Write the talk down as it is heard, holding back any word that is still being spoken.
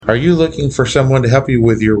Are you looking for someone to help you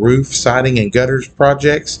with your roof, siding, and gutters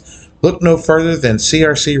projects? Look no further than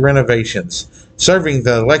CRC Renovations. Serving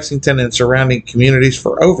the Lexington and surrounding communities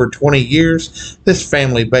for over 20 years, this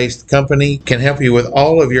family-based company can help you with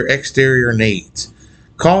all of your exterior needs.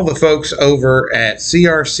 Call the folks over at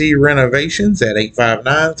CRC Renovations at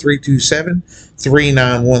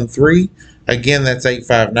 859-327-3913. Again, that's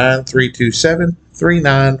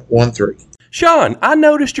 859-327-3913. Sean, I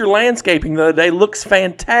noticed your landscaping the other day looks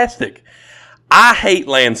fantastic. I hate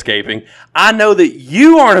landscaping. I know that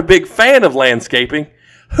you aren't a big fan of landscaping.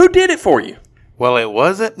 Who did it for you? Well, it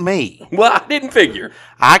wasn't me. Well, I didn't figure.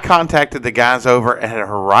 I contacted the guys over at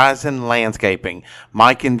Horizon Landscaping.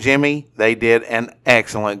 Mike and Jimmy, they did an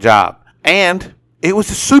excellent job. And it was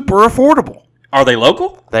super affordable. Are they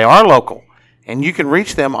local? They are local. And you can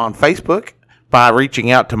reach them on Facebook by reaching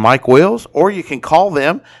out to Mike Wills, or you can call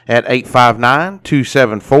them at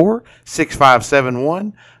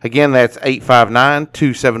 859-274-6571. Again, that's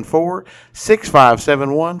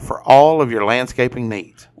 859-274-6571 for all of your landscaping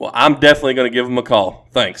needs. Well, I'm definitely going to give them a call.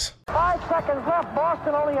 Thanks. 5 seconds left.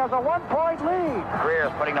 Boston only has a 1-point lead.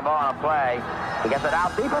 Greer's putting the ball on a play. He gets it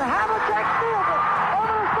out deep, and Havlicek steals it. Over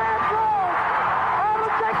the stand throws.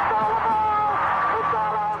 Havlicek stole the ball. It's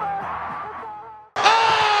all over.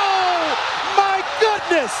 Oh, my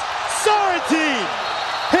goodness. Sorrentine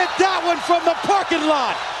hit that one from the parking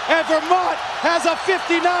lot. And Vermont has a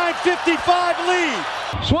 59-55 lead.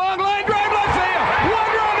 Swung line drive left field. One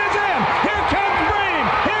run is in. Here comes Bream.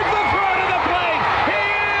 Here's the front of the plate. He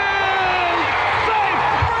is safe.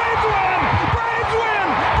 Braves win. Braves win.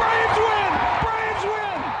 Braves win. Braves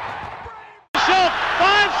win. Schultz,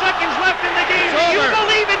 5 seconds left in the game. Do you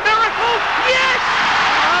believe in miracles? Yes!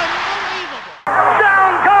 Unbelievable.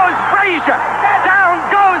 Down goes Frazier. Down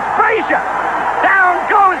goes Frazier. Down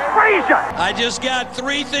goes Frazier. I just got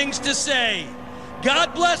 3 things to say.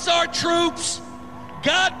 God bless our troops.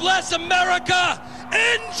 God bless America.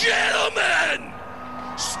 And gentlemen,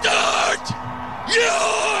 start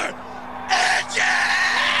your engine!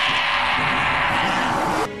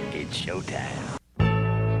 it's showtime.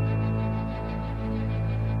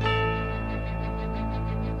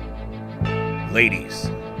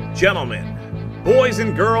 Ladies, gentlemen, boys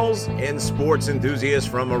and girls, and sports enthusiasts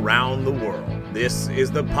from around the world. This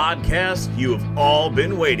is the podcast you have all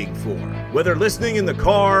been waiting for. Whether listening in the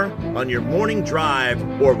car, on your morning drive,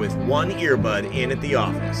 or with one earbud in at the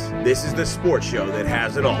office, this is the sports show that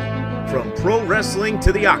has it all. From pro wrestling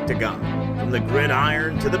to the octagon, from the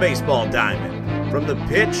gridiron to the baseball diamond, from the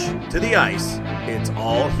pitch to the ice, it's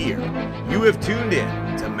all here. You have tuned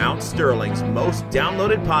in to Mount Sterling's most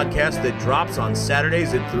downloaded podcast that drops on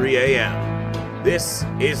Saturdays at 3 a.m. This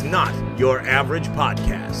is not your average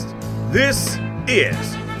podcast. This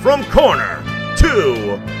is From Corner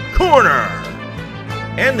to Corner.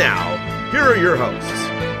 And now, here are your hosts,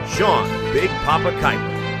 Sean Big Papa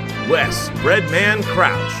Keitel, Wes Breadman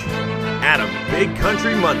Crouch, Adam Big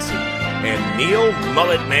Country Muncie, and Neil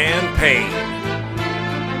Mullet Man Payne.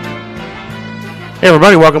 Hey,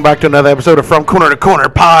 everybody, welcome back to another episode of From Corner to Corner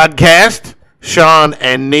podcast. Sean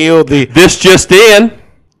and Neil, This just in.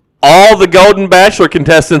 All the Golden Bachelor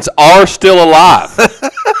contestants are still alive.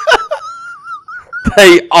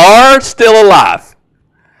 They are still alive.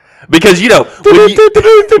 Because, you know, when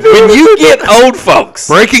you get old folks.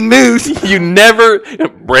 breaking news. You never.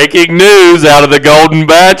 Breaking news out of the Golden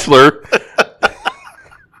Bachelor.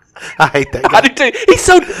 I hate that guy. I do too. He's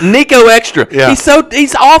so Nico Extra. Yeah.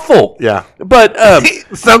 He's awful. Yeah. But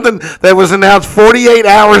something that was announced 48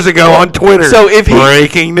 hours ago on Twitter. So if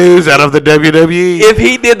breaking news out of the WWE. If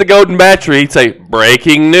he did the Golden Bachelor, he'd say,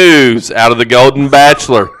 breaking news out of the Golden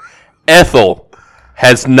Bachelor. Ethel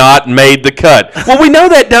has not made the cut. Well, we know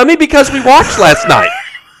that, dummy, because we watched last night.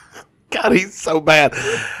 God, he's so bad.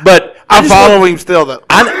 But I follow him still, though.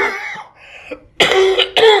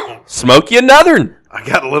 Smoke you another. I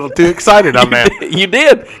got a little too excited on that. You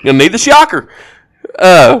did. You'll need the shocker.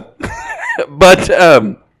 But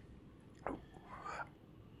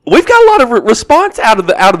we've got a lot of response out of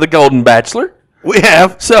the Golden Bachelor. We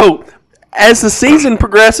have. So as the season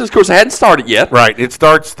progresses, of course, it hadn't started yet. Right. It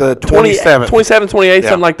starts the 27th. 27th, 28th,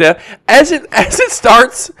 something like that. As it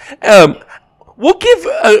starts, we'll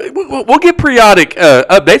give periodic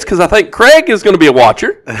updates because I think Craig is going to be a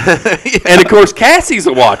watcher, and of course Cassie's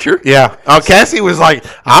a watcher. Yeah. Cassie was like,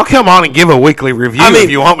 "I'll come on and give a weekly review if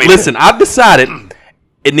you want me." Listen, I've decided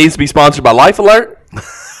it needs to be sponsored by Life Alert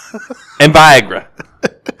and Viagra.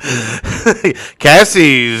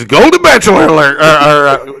 Cassie's Golden Bachelor alert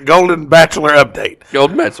or Golden Bachelor update.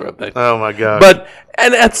 Golden Bachelor update. Oh my God!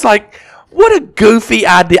 And it's like, what a goofy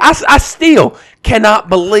idea. I still cannot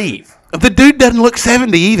believe The dude doesn't look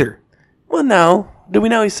 70 either. Well, no. Do we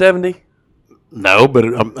know he's 70? No, but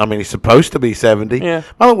I mean, he's supposed to be 70. Yeah.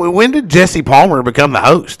 By the way, when did Jesse Palmer become the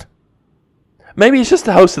host? Maybe he's just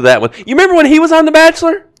the host of that one. You remember when he was on The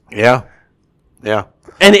Bachelor? Yeah. Yeah.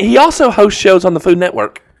 And he also hosts shows on the Food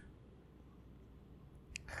Network.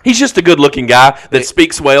 He's just a good-looking guy that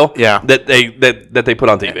speaks well. Yeah. That they put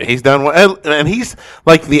on TV. He's done well, and he's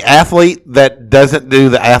like the athlete that doesn't do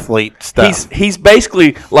the athlete stuff. He's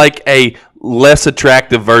basically like a less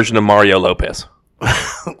attractive version of Mario Lopez.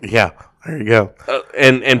 Yeah, there you go.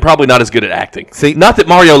 And probably not as good at acting. See, not that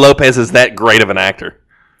Mario Lopez is that great of an actor.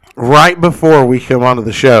 Right before we come onto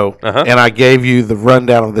the show, and I gave you the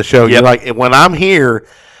rundown of the show, you're like, when I'm here,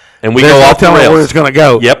 and we go off the rails, where it's going to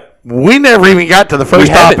go. Yep. We never even got to the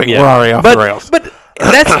first topic. We're already off the rails. But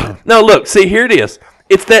that's no. Look, see, here it is.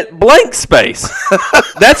 It's that blank space.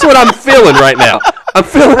 That's what I'm feeling right now. I'm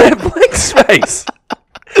feeling that blank space.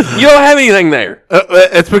 You don't have anything there.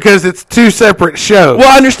 It's because it's two separate shows.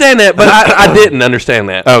 Well, I understand that, but I didn't understand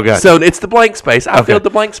that. Oh, God. So it's the blank space. I filled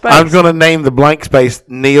the blank space. I'm going to name the blank space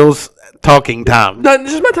Neil's talking time. No,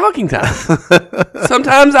 this is my talking time.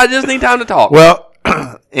 Sometimes I just need time to talk. Well,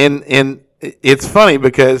 it's funny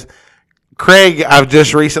because Craig, I've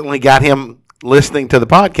just recently got him listening to the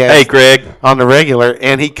podcast. Hey, Craig. On the regular,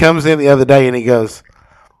 and he comes in the other day and he goes,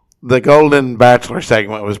 the Golden Bachelor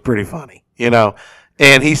segment was pretty funny,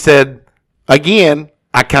 And he said, again,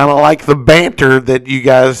 I kind of like the banter that you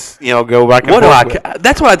guys, go back and forth.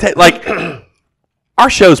 That's what I take. Like, our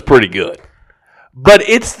show's pretty good. But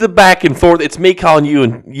it's the back and forth. It's me calling you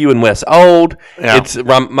and Wes old. Yeah. It's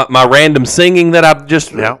my random singing that I've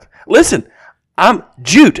just... Yeah. Listen, I'm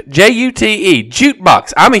Jute, Jute,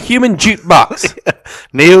 Jutebox. I'm a human jukebox.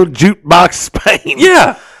 Neil Jutebox Spain.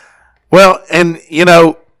 Yeah. Well, and,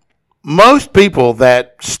 most people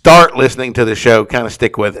that start listening to the show kind of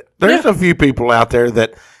stick with it. There's a few people out there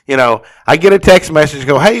that, I get a text message,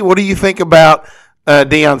 go, hey, what do you think about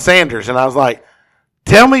Deion Sanders? And I was like,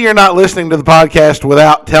 tell me you're not listening to the podcast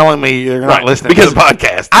without telling me you're not listening to the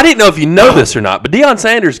podcast. I didn't know if you know this or not, but Deion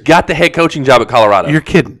Sanders got the head coaching job at Colorado. You're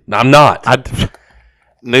kidding. No, I'm not.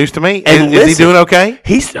 News to me. And is he doing okay?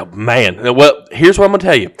 He's man. Well, here's what I'm gonna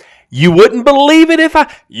tell you. You wouldn't believe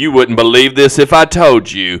this if I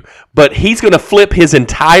told you, but he's gonna flip his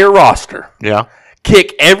entire roster. Yeah.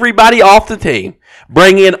 Kick everybody off the team,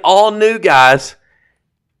 bring in all new guys,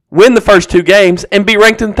 win the first 2 games, and be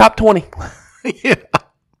ranked in the top 20. Yeah.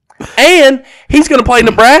 And he's going to play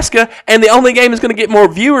Nebraska, and the only game is going to get more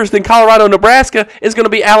viewers than Colorado-Nebraska is going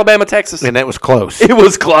to be Alabama-Texas. And that was close. It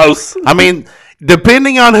was close. I mean,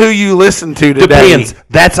 depending on who you listen to today. Depends.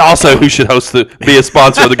 That's also who should be a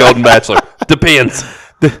sponsor of the Golden Bachelor. Depends.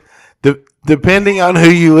 Depending on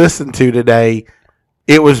who you listen to today,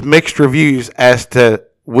 it was mixed reviews as to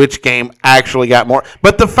which game actually got more.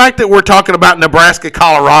 But the fact that we're talking about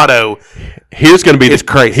Nebraska-Colorado... Here's going to be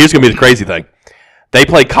the crazy thing. They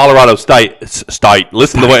played Colorado State.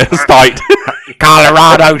 Listen to the way State.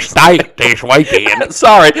 Colorado State this weekend.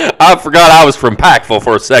 Sorry, I forgot I was from Packville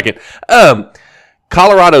for a second.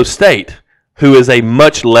 Colorado State, who is a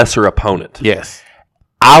much lesser opponent. Yes.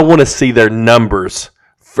 I want to see their numbers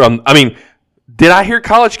from. I mean, did I hear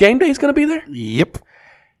College Game Day is going to be there? Yep.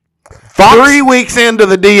 Fox, 3 weeks into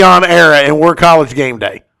the Deion era, and we're College Game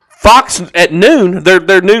Day. Fox at noon,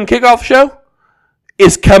 their noon kickoff show,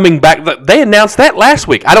 is coming back. They announced that last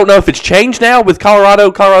week. I don't know if it's changed now with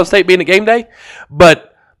Colorado State being a game day,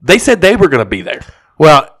 but they said they were going to be there.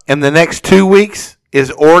 Well, in the next 2 weeks is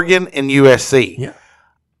Oregon and USC. Yeah.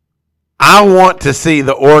 I want to see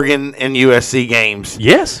the Oregon and USC games.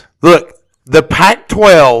 Yes. Look, the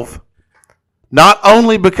Pac-12, not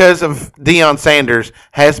only because of Deion Sanders,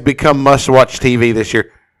 has become must-watch TV this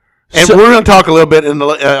year. And we're going to talk a little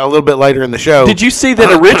bit later in the show. Did you see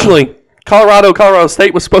that originally Colorado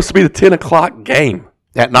State was supposed to be the 10 o'clock game?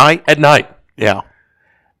 At night? At night. Yeah.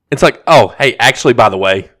 It's like, oh, hey, actually, by the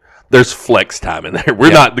way, there's flex time in there.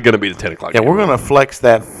 We're not going to be the 10 o'clock game. Yeah, we're going to flex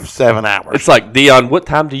that 7 hours. It's like, Deion, what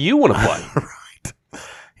time do you want to play? Right.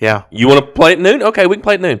 Yeah. You want to play at noon? Okay, we can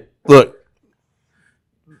play at noon. Look,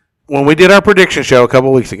 when we did our prediction show a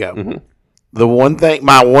couple weeks ago,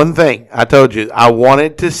 my one thing, I told you, I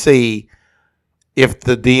wanted to see if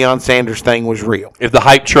the Deion Sanders thing was real. If the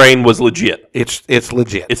hype train was legit. It's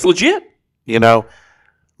legit. It's legit.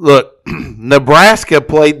 Look, Nebraska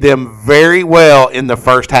played them very well in the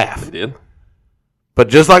first half. They did. But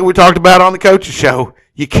just like we talked about on the coach's show,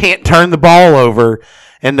 you can't turn the ball over.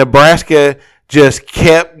 And Nebraska just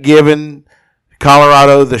kept giving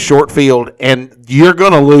Colorado the short field. And you're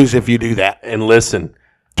going to lose if you do that. And listen,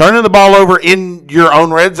 turning the ball over in your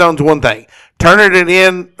own red zone is one thing. turning it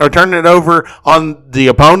in or turning it over on the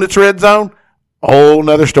opponent's red zone, whole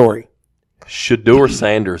nother story. Shedeur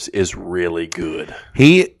Sanders is really good.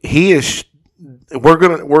 He is.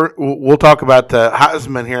 We'll talk about the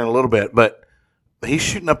Heisman here in a little bit, but he's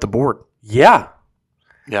shooting up the board. Yeah.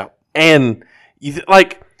 And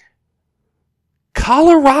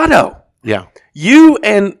Colorado. Yeah. You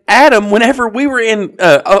and Adam, whenever we were in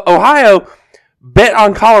Ohio, bet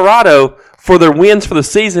on Colorado for their wins for the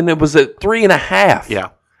season. It was at 3.5. Yeah.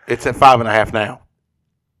 It's at 5.5 now.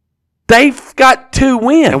 They've got 2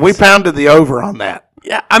 wins. And we pounded the over on that.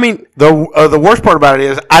 Yeah, I mean, the worst part about it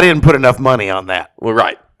is I didn't put enough money on that. Well,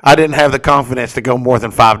 right. I didn't have the confidence to go more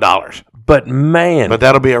than $5. But man, but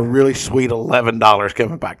that'll be a really sweet $11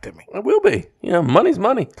 coming back to me. It will be. Money's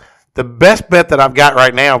money. The best bet that I've got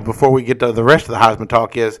right now, before we get to the rest of the Heisman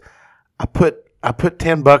talk, is I put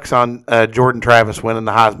 $10 on Jordan Travis winning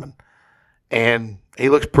the Heisman, and he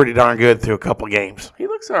looks pretty darn good through a couple of games. He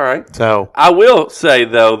looks all right. So I will say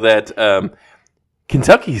though that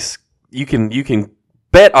Kentucky's you can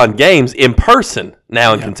bet on games in person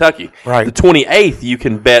now in Kentucky. Right. The 28th you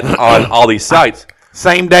can bet on all these sites.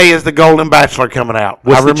 Same day as the Golden Bachelor coming out.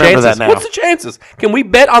 I remember that now. What's the chances? Can we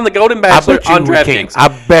bet on the Golden Bachelor on DraftKings? I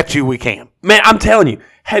bet you we can. Man, I'm telling you.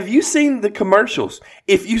 Have you seen the commercials?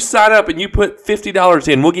 If you sign up and you put $50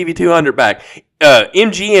 in, we'll give you $200 back.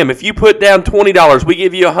 MGM, if you put down $20, we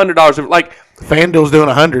give you $100. Like FanDuel's doing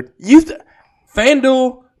 $100.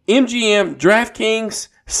 FanDuel, MGM, DraftKings,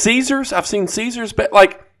 Caesars. I've seen Caesars bet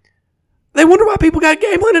they wonder why people got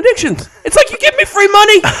gambling addictions. It's like you give me free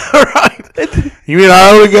money. Right. You mean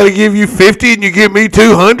I only got to give you $50 and you give me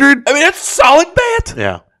 $200? I mean, that's a solid bet.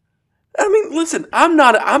 Yeah. I mean, listen, I'm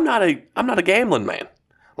not a gambling man.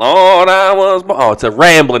 Lord, I was born. Oh, it's a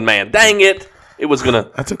rambling man. Dang it. It was going to.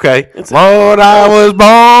 That's okay. Lord, I was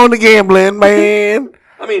born a gambling man.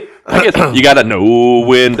 I mean, I guess you got to know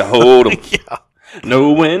when to hold them. Yeah.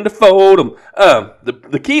 Know when to fold them.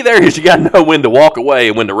 The key there is you got to know when to walk away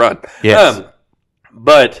and when to run. Yes.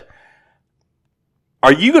 But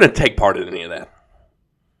are you going to take part in any of that?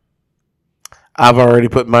 I've already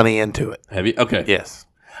put money into it. Have you? Okay. Yes.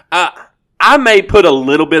 I may put a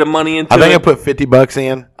little bit of money into it. I think I put $50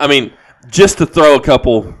 in. I mean, just to throw a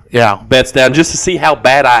couple bets down, just to see how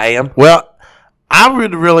bad I am. Well, I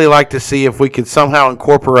would really like to see if we could somehow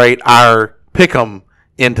incorporate our pick'em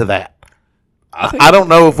into that. I don't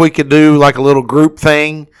know if we could do like a little group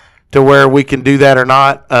thing to where we can do that or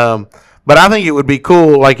not. But I think it would be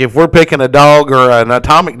cool. Like if we're picking a dog or an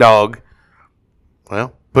atomic dog,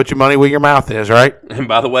 well, put your money where your mouth is, right? And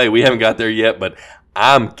by the way, we haven't got there yet, but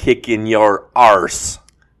I'm kicking your arse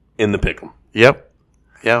in the pick'em. Yep.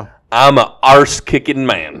 Yeah. I'm a arse kicking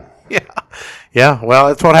man. Yeah. Yeah. Well,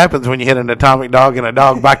 that's what happens when you hit an atomic dog and a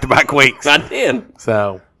dog back-to-back weeks. I did.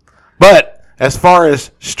 So, but as far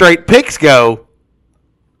as straight picks go,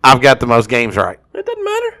 I've got the most games right. It doesn't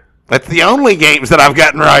matter. That's the only games that I've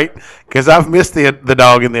gotten right because I've missed the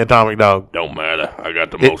dog and the atomic dog. Don't matter. I got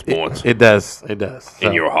the most points. It does. It does. So.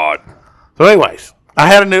 In your heart. So, anyways, I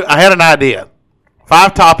had an idea.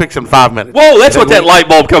 5 topics in 5 minutes. Whoa, that's what that light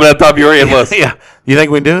bulb coming out the top of your head was. Yeah. You think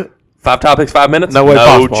we can do it? 5 topics, 5 minutes? No way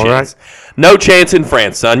possible, chance. right? No chance in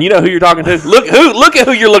France, son. You know who you're talking to? Look at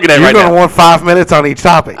who you're looking at right now. You're going to want 5 minutes on each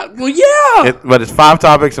topic. Well, yeah. But it's 5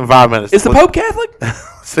 topics in 5 minutes. Is the Pope Catholic?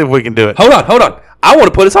 See if we can do it. Hold on. I want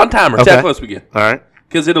to put us on timer. See how close we get. All right.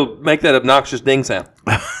 Because it'll make that obnoxious ding sound.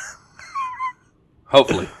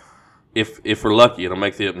 Hopefully. If we're lucky, it'll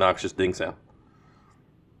make the obnoxious ding sound.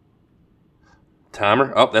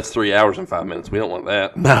 Timer? Oh, that's 3 hours and 5 minutes. We don't want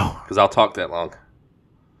that. No. Because I'll talk that long.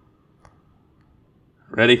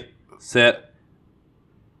 Ready, set,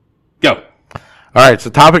 go. All right, so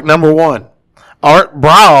topic number 1. Art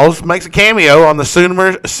Briles makes a cameo on the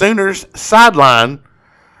Sooners sideline,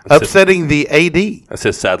 upsetting the AD. That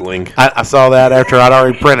says saddling. I saw that after I'd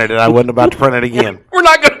already printed it. I wasn't about to print it again. We're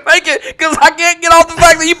not going to make it because I can't get off the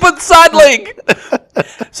fact that you put side link.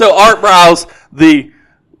 So Art Briles,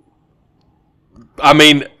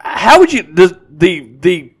 how would you,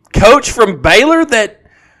 the coach from Baylor that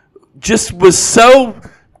just was so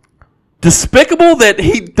despicable that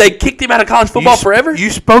they kicked him out of college football forever? You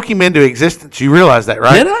spoke him into existence. You realize that,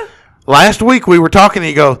 right? Did I? Last week we were talking and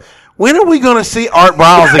you go, when are we going to see Art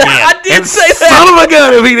Briles again? I did say that. Son of a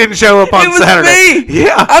gun if he didn't show up on Saturday. It was me.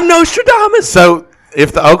 Yeah. I'm Nostradamus. So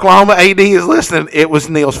if the Oklahoma AD is listening, it was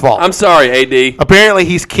Neil's fault. I'm sorry, AD. Apparently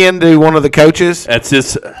he's kin to one of the coaches. That's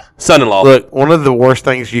his son-in-law. Look, one of the worst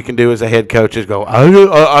things you can do as a head coach is go,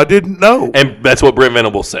 I didn't know. And that's what Brent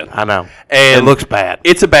Venables said. I know. And it looks bad.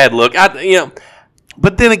 It's a bad look.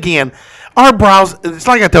 But then again, Art Briles, it's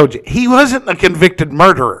like I told you, he wasn't a convicted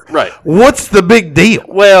murderer. Right. What's the big deal?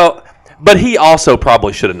 Well, but he also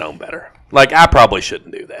probably should have known better. Like, I probably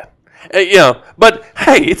shouldn't do that. But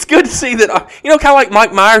hey, it's good to see that, kind of like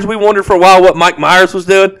Mike Myers, we wondered for a while what Mike Myers was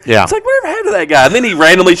doing. Yeah. It's like, whatever happened to that guy? And then he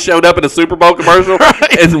randomly showed up in a Super Bowl commercial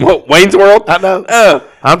in Wayne's World. I know.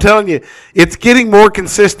 I'm telling you, it's getting more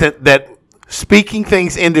consistent that speaking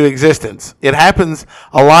things into existence. It happens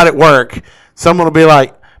a lot at work. Someone will be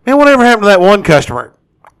like, man, whatever happened to that one customer?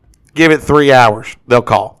 Give it 3 hours. They'll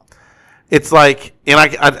call. It's like, and I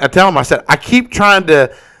tell them, I said, I keep trying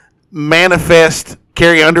to manifest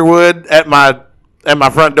Carrie Underwood at my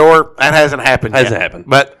front door. That hasn't happened yet. Hasn't happened.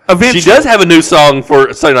 But eventually. She does have a new song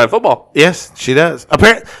for Sunday Night Football. Yes, she does.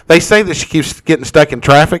 Apparently, they say that she keeps getting stuck in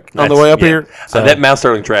traffic on the way up here. So that Mount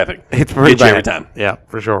Sterling traffic. It's pretty Gets you bad. every time. Yeah,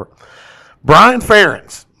 for sure. Brian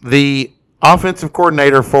Ferentz, the offensive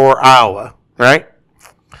coordinator for Iowa, right?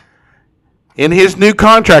 In his new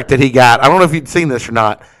contract that he got, I don't know if you'd seen this or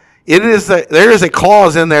not, there is a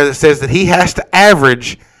clause in there that says that he has to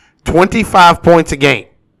average 25 points a game.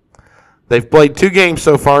 They've played 2 games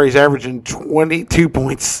so far. He's averaging 22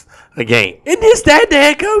 points a game. Isn't his dad the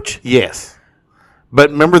head coach? Yes. But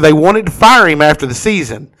remember, they wanted to fire him after the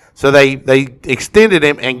season, so they extended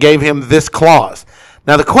him and gave him this clause.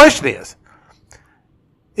 Now, the question is,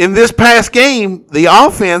 in this past game, the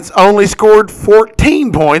offense only scored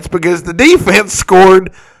 14 points because the defense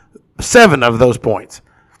scored 7 of those points.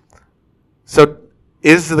 So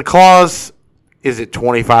is the clause, is it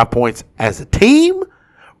 25 points as a team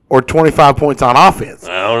or 25 points on offense?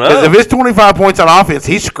 I don't know. Because if it's 25 points on offense,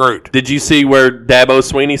 he's screwed. Did you see where Dabo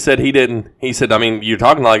Sweeney said he didn't? He said, I mean, you're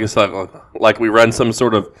talking like it's like we run some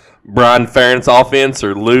sort of Brian Ferentz offense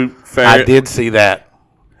or Lou Ferentz. I did see that.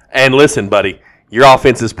 And listen, buddy, your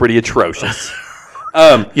offense is pretty atrocious.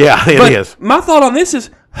 Yeah, it is. My thought on this is,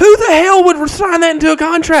 who the hell would sign that into a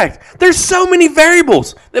contract? There's so many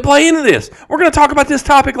variables that play into this. We're going to talk about this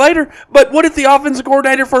topic later, but what if the offensive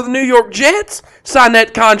coordinator for the New York Jets signed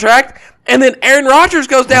that contract, and then Aaron Rodgers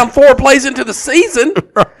goes down 4 plays into the season?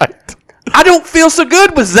 Right. I don't feel so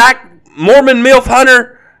good with Zach Mormon Milf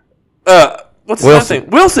Hunter, what's his last name?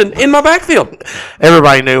 Wilson in my backfield.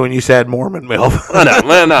 Everybody knew when you said Mormon MILF.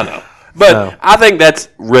 I know. But I think that's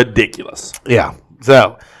ridiculous. Yeah.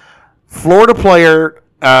 So, Florida player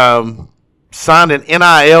signed an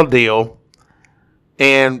NIL deal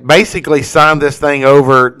and basically signed this thing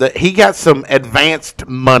over. That he got some advanced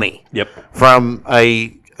money from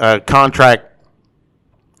a contract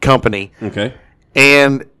company. Okay.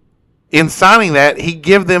 And in signing that, he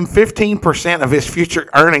give them 15% of his future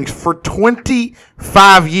earnings for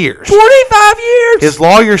 25 years. 25 years? His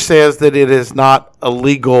lawyer says that it is not a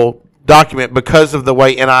legal document because of the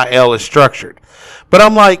way NIL is structured. But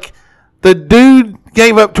I'm like, the dude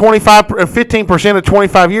gave up 15% of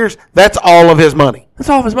 25 years. That's all of his money. That's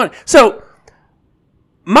all of his money. So,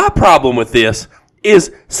 my problem with this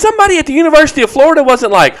is somebody at the University of Florida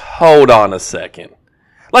wasn't like, hold on a second.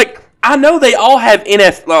 Like, I know they all have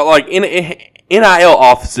NIL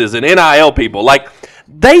offices and NIL people. Like,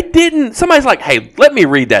 they didn't. Somebody's like, hey, let me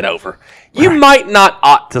read that over. You might not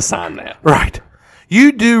ought to sign that. Right.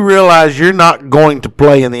 You do realize you're not going to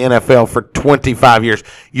play in the NFL for 25 years.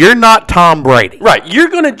 You're not Tom Brady. Right. You're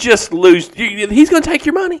going to just lose. He's going to take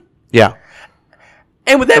your money. Yeah.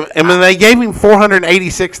 And with that, and when they gave him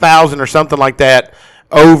 $486,000 or something like that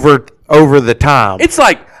over the time, it's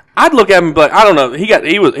like I'd look at him, but I don't know.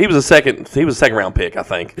 He was a second round pick, I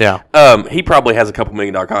think. Yeah. He probably has a $2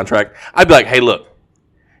 million contract. I'd be like, hey, look,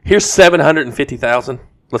 here's $750,000.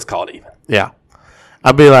 Let's call it even. Yeah.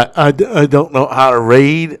 I'd be like, I don't know how to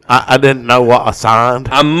read. I didn't know what I signed.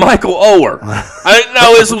 I'm Michael Oher. I didn't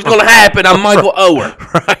know this was going to happen. I'm Michael Oher.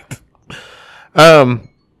 Right.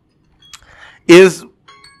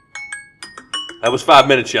 That was 5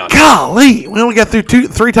 minutes, Sean. Golly, we only got through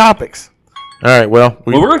 3 topics. All right, well,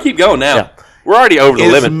 we're going to keep going now. Yeah. We're already over the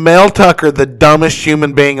limit. Is Mel Tucker the dumbest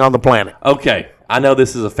human being on the planet? Okay, I know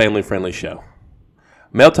this is a family-friendly show.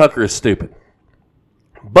 Mel Tucker is stupid.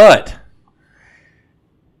 But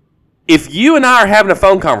if you and I are having a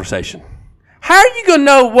phone conversation, how are you going to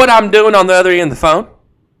know what I'm doing on the other end of the phone?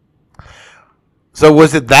 So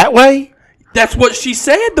was it that way? That's what she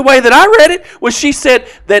said. The way that I read it was she said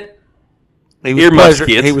that he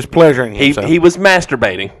was pleasuring himself. He was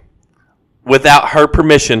masturbating without her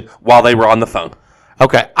permission while they were on the phone.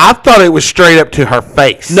 Okay, I thought it was straight up to her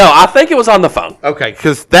face. No, I think it was on the phone. Okay,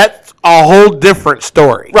 because that's a whole different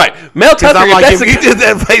story. Right. Mel Tucker, I'm like, if you did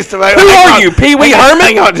that face to face, who are you, Pee Wee Herman?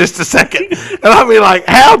 Hang on just a second. And I'll be like,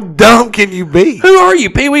 how dumb can you be? Who are you,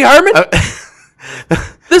 Pee Wee Herman?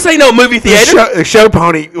 This ain't no movie theater. The show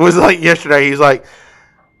pony was like yesterday. He's like,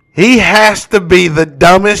 he has to be the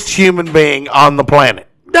dumbest human being on the planet.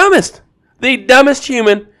 Dumbest. The dumbest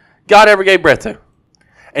human God ever gave breath to.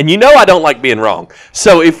 And you know I don't like being wrong.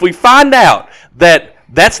 So if we find out that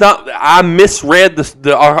that's not, I misread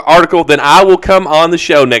the article, then I will come on the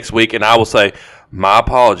show next week and I will say, my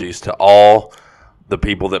apologies to all the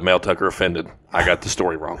people that Mel Tucker offended. I got the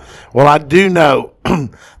story wrong. Well, I do know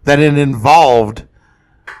that it involved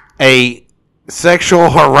a sexual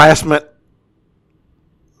harassment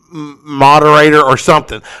moderator or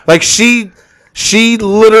something. Like she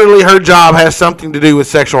literally, her job has something to do with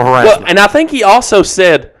sexual harassment. Well, and I think he also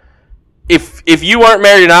said, if you weren't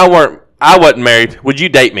married and I wasn't married, would you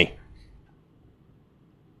date me?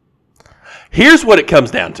 Here's what it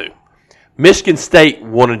comes down to. Michigan State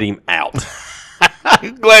wanted him out.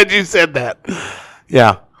 I'm glad you said that.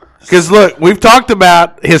 Yeah. Because, look, we've talked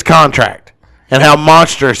about his contract and how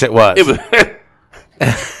monstrous it was.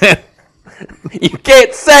 You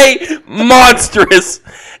can't say monstrous,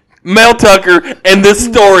 Mel Tucker, and this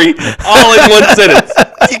story all in one sentence.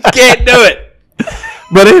 You can't do it.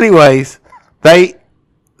 But anyways, they've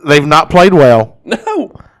not played well.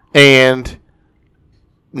 No. And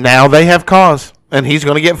now they have cause, and he's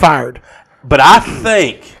going to get fired. But I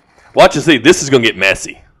think, watch and see, this is going to get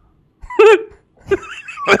messy.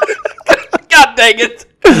 God dang it.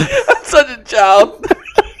 I'm such a child.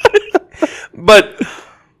 But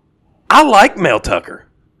I like Mel Tucker.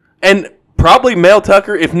 And probably Mel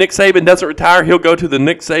Tucker, if Nick Saban doesn't retire, he'll go to the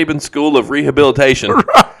Nick Saban School of Rehabilitation.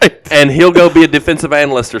 Right. And he'll go be a defensive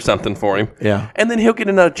analyst or something for him. Yeah. And then he'll get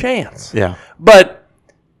another chance. Yeah. But,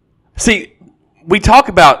 see, we talk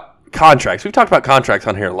about contracts. We've talked about contracts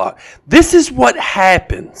on here a lot. This is what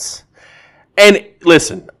happens. And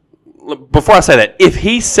listen, before I say that, if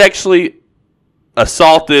he sexually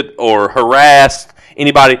assaulted or harassed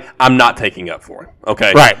anybody, I'm not taking up for him.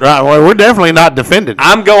 Okay? Right. Well, we're definitely not defending.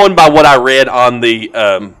 I'm going by what I read on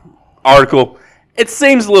the article. It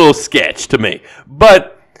seems a little sketch to me.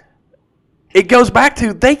 But it goes back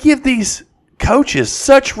to they give these coaches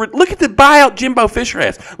such... Look at the buyout Jimbo Fisher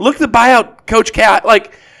has. Look at the buyout Coach Cal.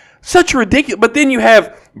 Like, such ridiculous. But then you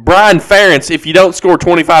have Brian Ferentz. If you don't score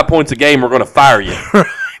 25 points a game, we're going to fire you. Right.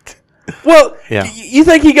 Well, yeah. You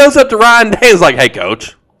think he goes up to Ryan Day and is like, hey,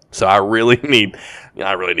 coach, so I really need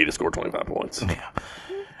to score 25 points. Yeah.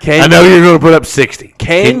 I know you're going to put up 60.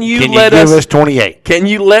 Can you give us 28? Can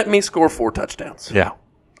you let me score 4 touchdowns? Yeah.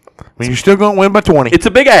 I mean, you're still going to win by 20. It's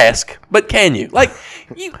a big ask, but can you?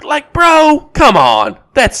 Bro, come on.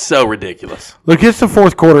 That's so ridiculous. Look, it's the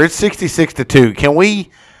fourth quarter. It's 66-2. Can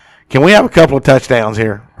we have a couple of touchdowns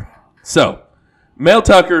here? So, Mel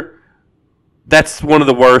Tucker, that's one of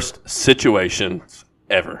the worst situations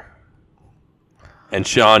ever. And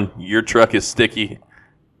Sean, your truck is sticky,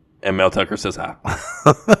 and Mel Tucker says hi.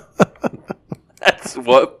 That's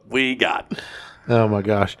what we got. Oh, my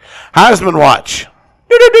gosh. Heisman watch.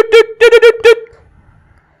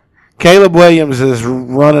 Caleb Williams is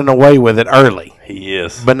running away with it early. He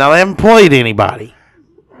is. But now they haven't played anybody.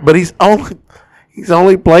 But he's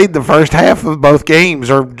only played the first half of both games,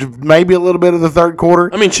 or maybe a little bit of the third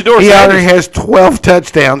quarter. I mean, Shedeur He Sanders already has 12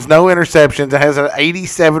 touchdowns, no interceptions, and has an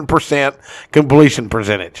 87% completion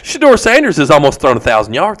percentage. Shedeur Sanders has almost thrown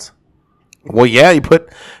 1,000 yards. Well, yeah, he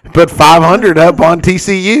put 500 up on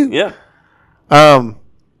TCU. Yeah.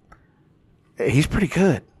 He's pretty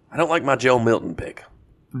good. I don't like my Joe Milton pick.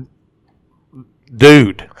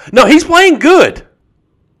 Dude. No, he's playing good.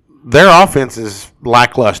 Their offense is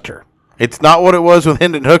lackluster. It's not what it was with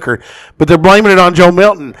Hendon Hooker, but they're blaming it on Joe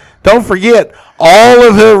Milton. Don't forget, all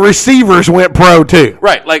of the receivers went pro too.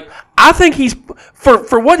 Right. Like, I think he's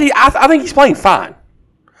for what I think he's playing fine.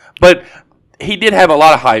 But he did have a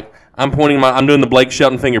lot of hype. I'm doing the Blake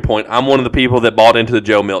Shelton finger point. I'm one of the people that bought into the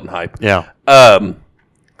Joe Milton hype. Yeah. And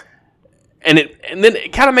then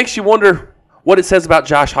it kind of makes you wonder what it says about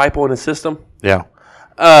Josh Heupel and his system. Yeah.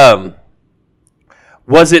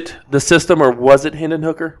 Was it the system or was it Hendon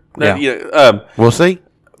Hooker? Yeah. We'll see.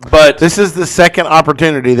 But this is the second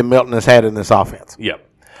opportunity that Milton has had in this offense. Yep.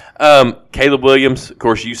 Caleb Williams, of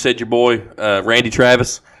course, you said your boy, Randy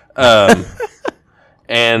Travis, and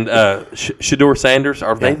Shedeur Sanders.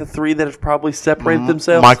 Are they the three that have probably separated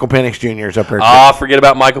themselves? Michael Penix Jr. is up there. Forget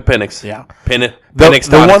about Michael Penix. Yeah. Penix.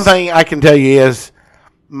 The one thing I can tell you is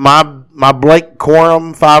my Blake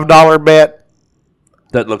Corum $5 bet.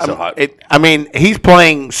 That looks so hot. He's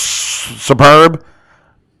playing superb,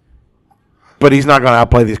 but he's not going to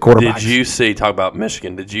outplay these quarterbacks. Did you see, talk about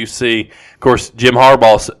Michigan, did you see, of course, Jim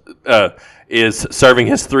Harbaugh is serving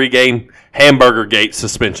his 3-game hamburger gate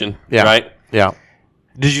suspension, right? Yeah.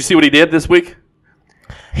 Did you see what he did this week?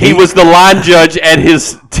 he was the line judge at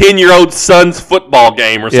his 10-year-old son's football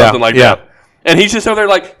game or something like that. And he's just over there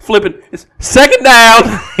like flipping. It's second down.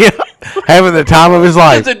 Having the time of his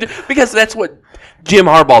life. Because that's what Jim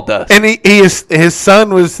Harbaugh does. And his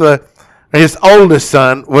son was his oldest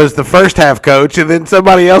son was the first half coach, and then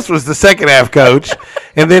somebody else was the second half coach,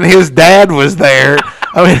 and then his dad was there.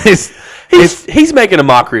 I mean, he's making a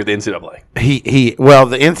mockery of the NCAA. Well,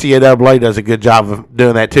 the NCAA does a good job of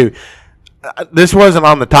doing that too. This wasn't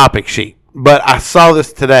on the topic sheet, but I saw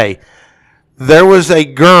this today. There was a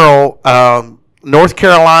girl, North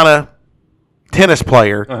Carolina tennis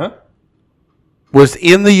player, was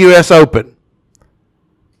in the U.S. Open.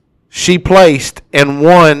 She placed and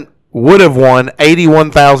would have won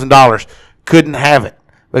 $81,000. Couldn't have it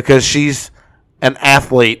because she's an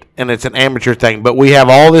athlete and it's an amateur thing. But we have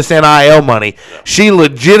all this NIL money. She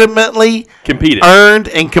legitimately earned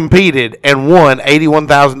and competed and won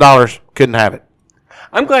 $81,000. Couldn't have it.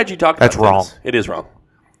 I'm glad you talked about That's wrong. This. It is wrong.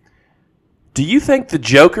 Do you think the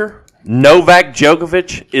Joker, Novak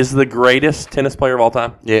Djokovic, is the greatest tennis player of all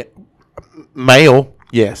time? Yeah. Male,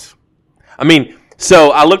 yes. I mean,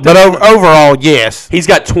 so I looked at overall, yes. He's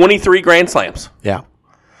got 23 Grand Slams. Yeah.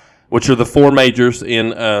 Which are the 4 majors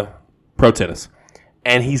in pro tennis.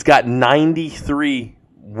 And he's got 93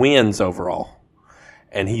 wins overall.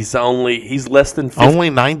 And he's less than 50. Only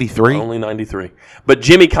 93? Only 93. But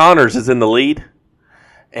Jimmy Connors is in the lead,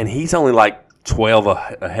 and he's only like 12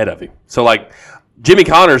 ahead of him. So, like, Jimmy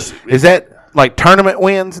Connors... Is that, like, tournament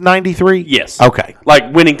wins, 93? Yes. Okay.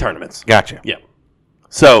 Like, winning tournaments. Gotcha. Yeah.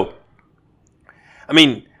 So, I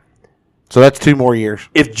mean... So that's 2 more years.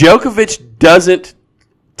 If Djokovic doesn't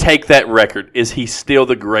take that record, is he still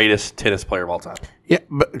the greatest tennis player of all time? Yeah,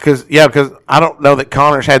 because I don't know that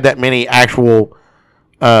Connors had that many actual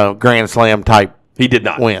Grand Slam type He did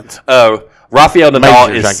not. wins. Rafael Nadal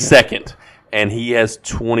Majors, is second, and he has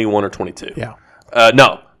 21 or 22. Yeah.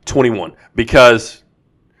 No, 21, because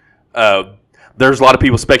there's a lot of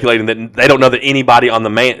people speculating that they don't know that anybody on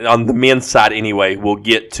the men's side anyway will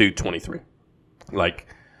get to 23. Like,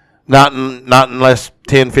 not unless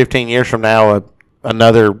 10, 15 years from now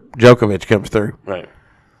another Djokovic comes through. Right.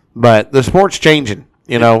 But the sport's changing.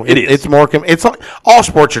 You know, it is. It's more. It's like all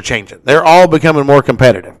sports are changing. They're all becoming more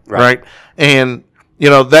competitive, right? And you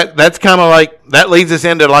know that's kind of like that leads us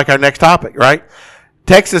into like our next topic, right?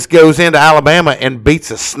 Texas goes into Alabama and beats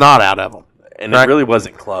the snot out of them, and it really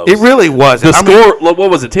wasn't close. It really wasn't. The score, what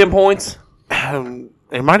was it? 10 points.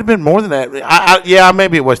 It might have been more than that.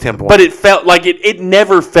 Maybe it was 10 points. But it felt like it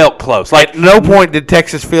never felt close. Like, at no point did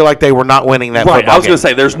Texas feel like they were not winning that football game. I was going to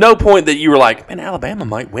say, there's no point that you were like, man, Alabama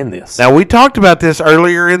might win this. Now, we talked about this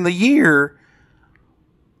earlier in the year,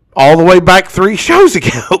 all the way back 3 shows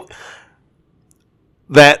ago,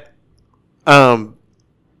 that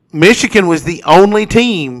Michigan was the only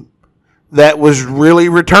team that was really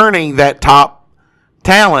returning that top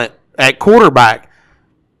talent at quarterback.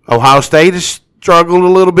 Ohio State has struggled a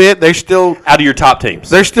little bit. They're still out of your top teams.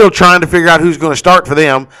 They're still trying to figure out who's going to start for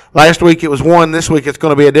them. Last week it was one. This week it's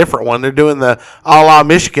going to be a different one. They're doing the a la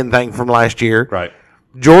Michigan thing from last year. Right.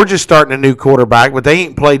 Georgia's starting a new quarterback, but they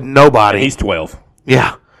ain't played nobody. And he's 12.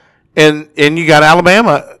 Yeah. And you got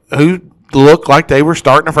Alabama, who looked like they were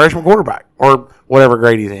starting a freshman quarterback or whatever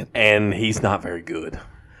grade he's in. And he's not very good.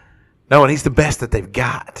 No, and he's the best that they've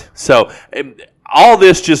got. So all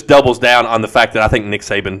this just doubles down on the fact that I think Nick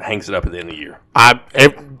Saban hangs it up at the end of the year. I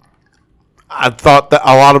thought that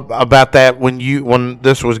a lot about that when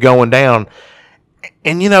this was going down,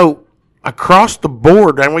 and you know, across the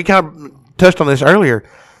board, and we kind of touched on this earlier.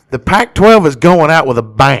 The Pac-12 is going out with a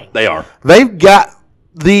bang. They are. They've got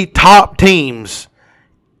the top teams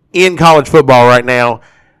in college football right now.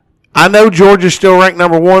 I know Georgia's still ranked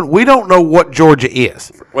number 1. We don't know what Georgia is.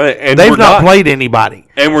 Well, and they've not played anybody.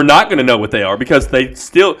 And we're not going to know what they are because they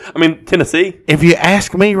still – I mean, Tennessee. If you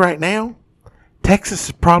ask me right now, Texas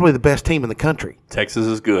is probably the best team in the country. Texas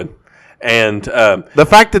is good. And the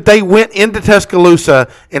fact that they went into Tuscaloosa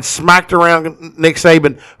and smacked around Nick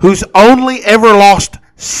Saban, who's only ever lost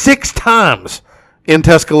 6 times in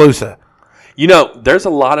Tuscaloosa. You know, there's a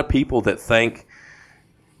lot of people that think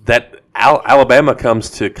that Alabama comes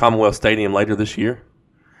to Commonwealth Stadium later this year,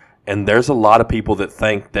 and there's a lot of people that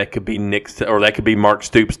think that could be that could be Mark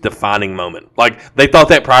Stoops' defining moment. Like, they thought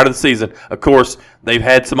that prior to the season. Of course, they've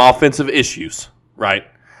had some offensive issues, right?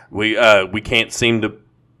 We can't seem to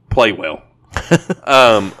play well.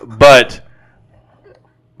 But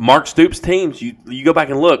Mark Stoops' teams, you go back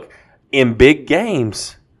and look, in big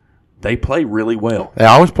games, they play really well. They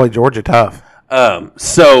always play Georgia tough.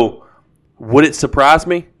 So would it surprise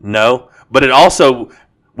me? No. But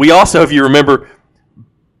we also, if you remember,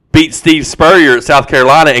 beat Steve Spurrier at South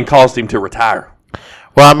Carolina and caused him to retire.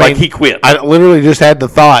 Well, I mean, like he quit. I literally just had the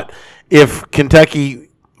thought, if Kentucky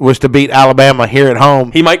was to beat Alabama here at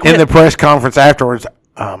home, he might quit. In the press conference afterwards,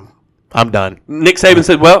 I'm done. Nick Saban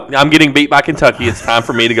said, well, I'm getting beat by Kentucky. It's time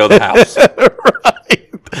for me to go to the house. Right.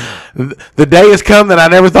 The day has come that I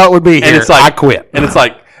never thought would be here. And it's like, I quit. And it's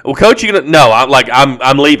like, well, coach, you gonna? No,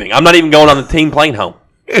 I'm leaving. I'm not even going on the team plane home.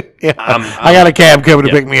 Yeah. I got a cab coming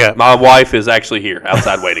to pick me up. My wife is actually here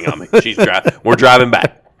outside waiting on me. We're driving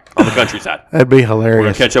back on the countryside. That'd be hilarious. We're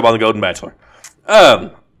gonna catch up on the Golden Bachelor.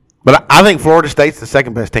 But I think Florida State's the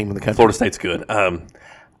second best team in the country. Florida State's good.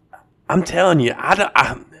 I'm telling you,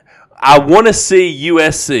 I want to see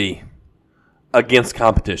USC against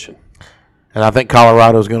competition. And I think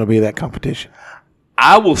Colorado's going to be that competition.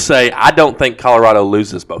 I will say I don't think Colorado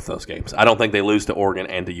loses both those games. I don't think they lose to Oregon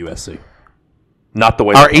and to USC. Not the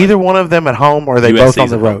way. Are either one of them at home, or are they both on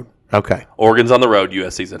the road? Home. Okay. Oregon's on the road.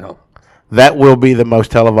 USC's at home. That will be the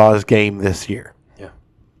most televised game this year. Yeah.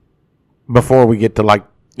 Before we get to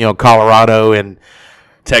Colorado and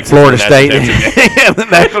Texas, Florida State, and the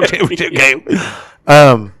national championship game.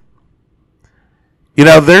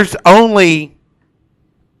 There's only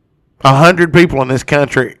 100 people in this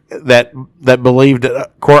country that believed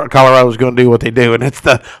that Colorado was going to do what they do, and it's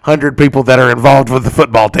the 100 people that are involved with the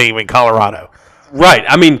football team in Colorado. Right.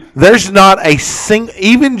 I mean, there's not a single,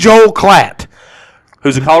 even Joel Klatt,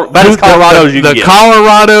 who's about as Colorado as you can get. The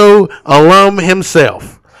Colorado alum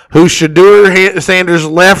himself, who Shedeur Sanders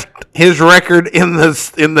left his record in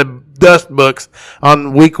the dust books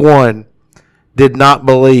on week 1, did not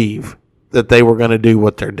believe that they were going to do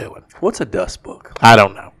what they're doing. What's a dust book? I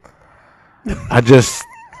don't know. I just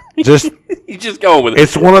you just go with it.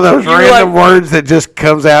 It's one of those random words that just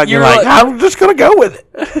comes out. And you're like, I'm just going to go with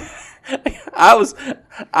it. I was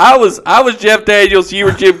Jeff Daniels. You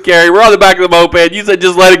were Jim Carrey. We're on the back of the moped. You said,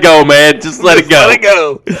 "Just let it go, man. Just let it go. Let it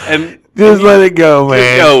go." And just let it go, man.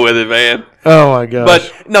 Just go with it, man. Oh my gosh!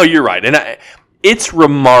 But no, you're right, and it's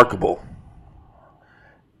remarkable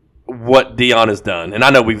what Deion has done. And I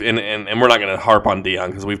know we're not going to harp on Deion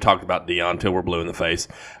because we've talked about Deion till we're blue in the face.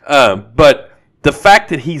 But the fact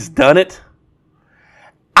that he's done it,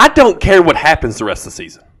 I don't care what happens the rest of the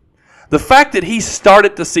season. The fact that he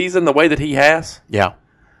started the season the way that he has, yeah,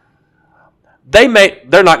 they're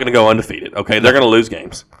not going to go undefeated. Okay, they're going to lose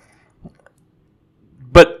games,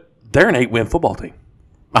 but they're an 8-win football team.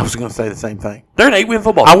 I was going to say the same thing. They're an 8-win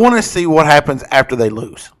football team. I want to see what happens after they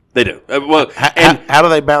lose. They do. How do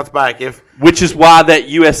they bounce back? Which is why that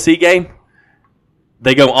USC game,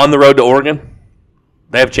 they go on the road to Oregon,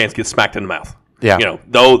 they have a chance to get smacked in the mouth. Yeah,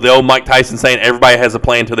 the old Mike Tyson saying everybody has a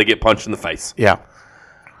plan until they get punched in the face. Yeah.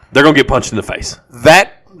 They're going to get punched in the face.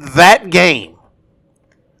 That game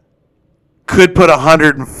could put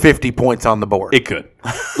 150 points on the board. It could.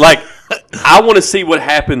 I want to see what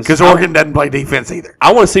happens. Because Oregon doesn't play defense either.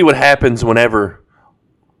 I want to see what happens whenever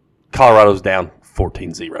Colorado's down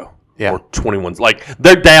 14-0 or 21.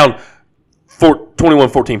 They're down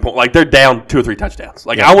 21-14 points. They're down 2 or 3 touchdowns.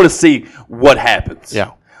 I want to see what happens.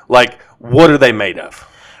 Yeah. What are they made of?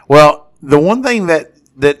 Well, the one thing that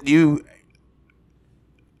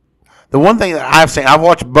I've seen, I've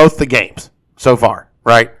watched both the games so far,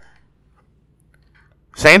 right?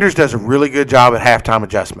 Sanders does a really good job at halftime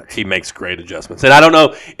adjustments. He makes great adjustments. And I don't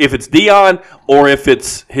know if it's Deion or if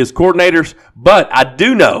it's his coordinators, but I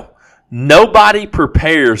do know nobody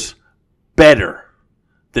prepares better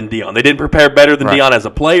than Deion. They didn't prepare better than Deion as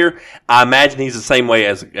a player. I imagine he's the same way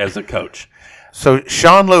as a coach. So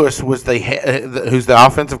Sean Lewis was who's the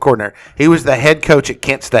offensive coordinator. He was the head coach at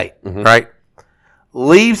Kent State, right?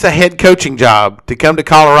 Leaves a head coaching job to come to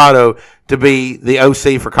Colorado to be the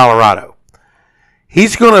OC for Colorado.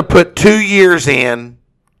 He's going to put 2 years in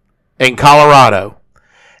Colorado,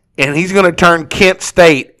 and he's going to turn Kent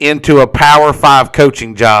State into a Power 5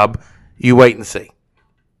 coaching job. You wait and see.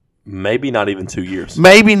 Maybe not even 2 years.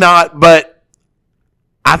 Maybe not, but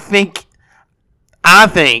I think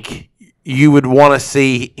you would want to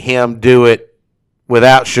see him do it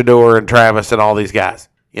without Shedeur and Travis and all these guys.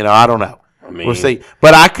 I don't know. We'll see,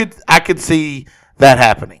 but I could see that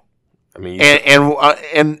happening. I mean,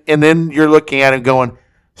 and then you're looking at it going,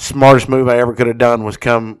 smartest move I ever could have done was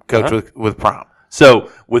come coach with Prime.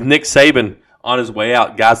 So with Nick Saban on his way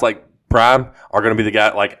out, guys like Prime are going to be the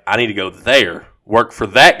guy. I need to go there, work for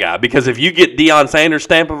that guy, because if you get Deion Sanders'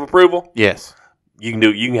 stamp of approval, yes, you can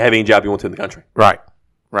have any job you want to in the country. Right.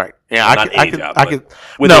 Yeah, I could.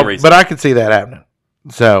 But I could see that happening.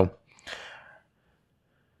 So.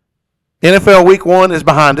 NFL Week 1 is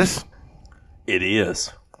behind us. It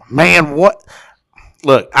is. Man, what?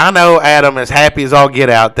 look, I know Adam is happy as all get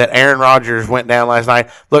out that Aaron Rodgers went down last night.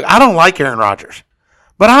 Look, I don't like Aaron Rodgers,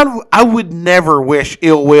 but I would never wish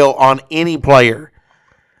ill will on any player.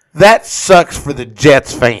 That sucks for the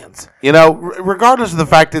Jets fans. You know, regardless of the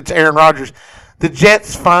fact that it's Aaron Rodgers, the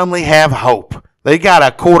Jets finally have hope. They got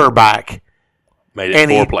a quarterback. Made it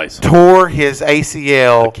 4 plays. Tore his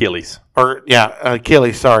ACL. Achilles.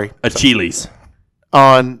 Achilles, sorry. Achilles.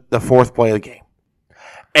 On the 4th play of the game.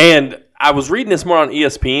 And I was reading this more on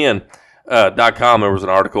ESPN.com. There was an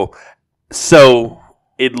article. So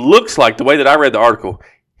it looks like, the way that I read the article,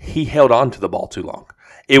 he held on to the ball too long.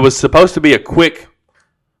 It was supposed to be a quick.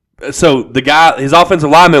 So the guy, his offensive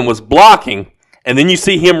lineman was blocking, and then you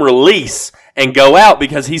see him release and go out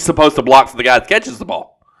because he's supposed to block for the guy that catches the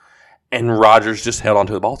ball. And Rodgers just held on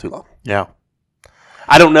to the ball too long. Yeah.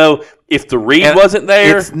 I don't know if the read wasn't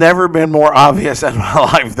there. It's never been more obvious in my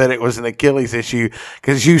life that it was an Achilles issue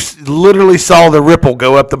because you literally saw the ripple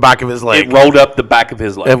go up the back of his leg. It rolled up the back of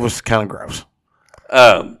his leg. It was kind of gross.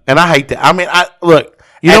 And I hate that. I mean, look,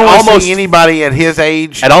 you don't almost see anybody at his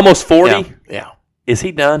age. At almost 40? Yeah. Is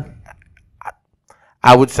he done?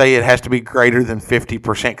 I would say it has to be greater than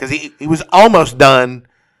 50% because he was almost done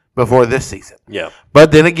before this season. Yeah.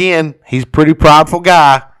 But then again, he's a pretty prideful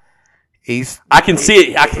guy. I can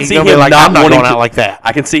see it. I can see him like, not I'm not wanting going to out like that.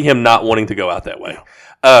 I can see him not wanting to go out that way.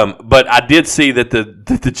 But I did see that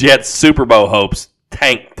the Jets Super Bowl hopes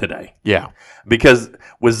tanked today. Yeah. Because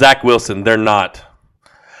with Zach Wilson, they're not.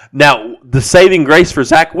 Now, the saving grace for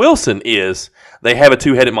Zach Wilson is they have a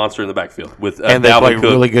two-headed monster in the backfield with and they Dalvin play Cook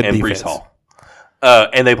really good and defense. Breece Hall.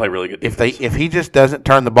 And they play really good defense. If he just doesn't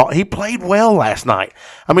turn the ball, he played well last night.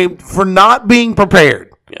 I mean, for not being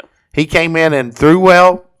prepared, he came in and threw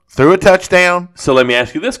well, threw a touchdown. So let me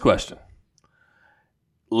ask you this question.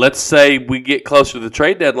 Let's say we get closer to the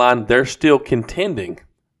trade deadline, they're still contending.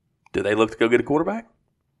 Do they look to go get a quarterback?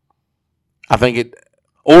 I think it.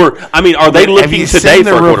 Or, I mean, are they looking today for a quarterback? Have you seen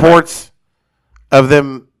the reports of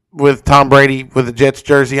them with Tom Brady with the Jets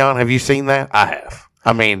jersey on? Have you seen that? I have.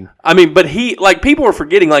 I mean, but he, like, people are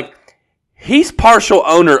forgetting, like, he's partial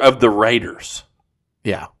owner of the Raiders.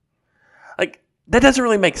 Yeah. Like, that doesn't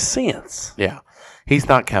really make sense. Yeah. He's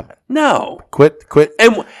not coming. No. Quit.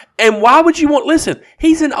 And why would you want, listen,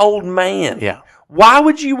 he's an old man. Yeah. Why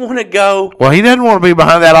would you want to go? Well, he doesn't want to be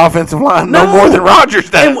behind that offensive line no more than Rodgers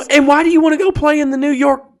does. And why do you want to go play in the New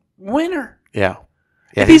York winter? Yeah.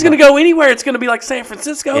 If he's going to go anywhere, it's going to be like San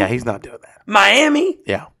Francisco. Yeah, he's not doing that. Miami.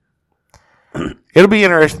 Yeah. It'll be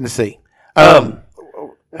interesting to see.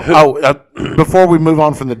 Before we move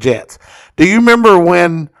on from the Jets, do you remember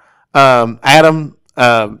when Adam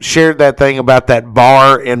shared that thing about that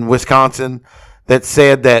bar in Wisconsin that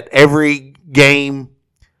said that every game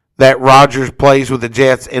that Rodgers plays with the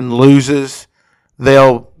Jets and loses,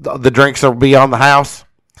 the drinks will be on the house?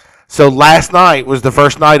 So last night was the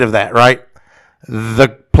first night of that, right? The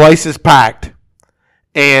place is packed,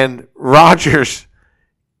 and Rodgers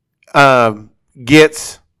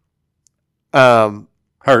gets hurt.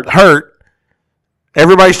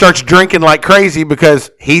 Everybody starts drinking like crazy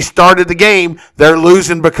because he started the game. They're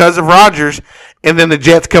losing because of Rodgers, and then the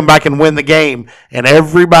Jets come back and win the game, and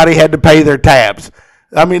everybody had to pay their tabs.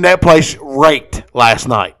 I mean, that place raked last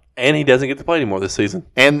night. And he doesn't get to play anymore this season.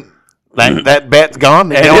 And that bet's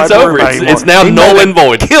gone. And it's over. It's now null and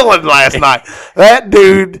void. Killing last night. That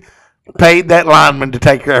dude paid that lineman to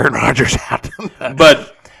take Aaron Rodgers out.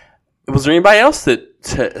 But was there anybody else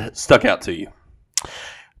that stuck out to you?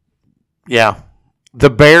 Yeah. The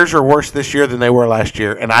Bears are worse this year than they were last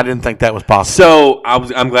year, and I didn't think that was possible. So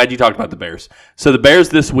I'm glad you talked about the Bears. So the Bears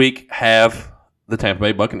this week have the Tampa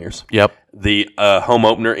Bay Buccaneers. Yep. The home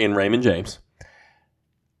opener in Raymond James.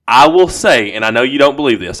 I will say, and I know you don't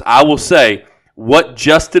believe this, I will say what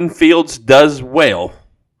Justin Fields does well,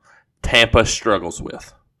 Tampa struggles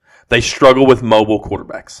with. They struggle with mobile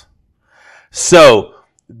quarterbacks. So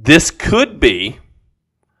this could be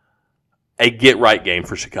a get-right game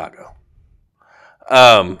for Chicago.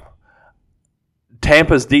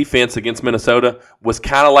 Tampa's defense against Minnesota was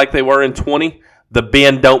kind of like they were in 20. The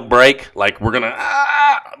bend don't break. Like we're gonna.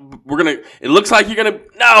 It looks like we're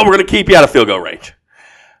gonna keep you out of field goal range.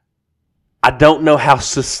 I don't know how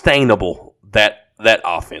sustainable that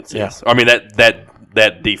offense is. I mean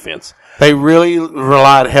that defense. They really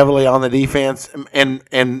relied heavily on the defense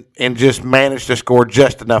and just managed to score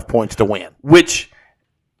just enough points to win. Which.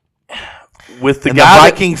 With the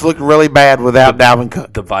Vikings looked really bad without Dalvin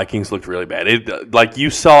Cook. The Vikings looked really bad. Like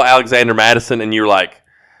you saw Alexander Madison, and you're like,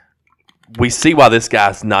 we see why this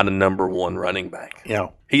guy's not a number one running back. Yeah,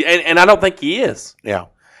 and I don't think he is. Yeah,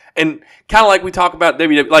 and kind of like we talk about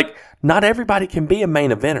WWE, like not everybody can be a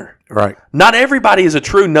main eventer. Right. Not everybody is a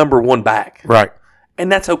true number one back. Right.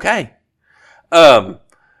 And that's okay. What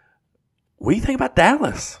do you think about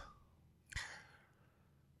Dallas?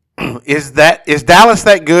 Is Dallas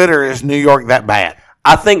that good or is New York that bad?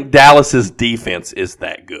 I think Dallas's defense is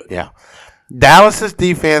that good. Yeah. Dallas's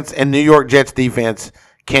defense and New York Jets defense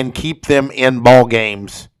can keep them in ball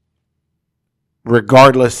games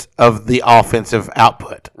regardless of the offensive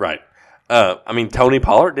output. Right. Tony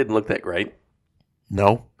Pollard didn't look that great.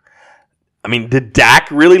 No. Did Dak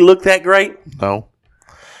really look that great? No.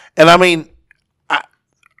 And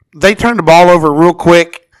they turned the ball over real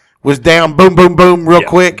quick, was down, boom, boom, boom, real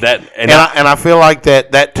quick. I feel like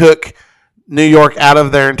that took New York out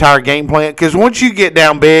of their entire game plan. Because once you get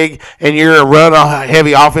down big and you're a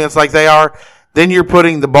run-heavy offense like they are, then you're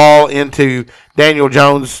putting the ball into Daniel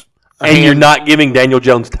Jones' and you're not giving Daniel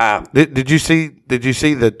Jones time. Did you see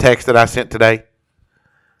the text that I sent today?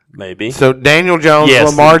 Maybe. So Daniel Jones,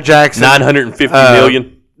 Lamar Jackson, $950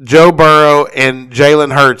 million. Joe Burrow and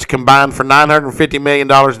Jalen Hurts combined for $950 million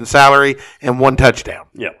in salary and 1 touchdown.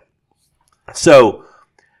 Yeah. So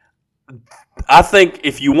I think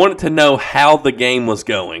if you wanted to know how the game was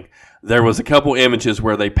going, there was a couple images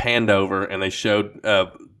where they panned over and they showed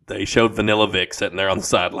Vanilla Vic sitting there on the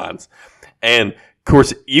sidelines. And, of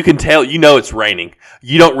course, you can tell, it's raining.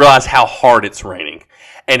 You don't realize how hard it's raining.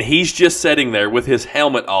 And he's just sitting there with his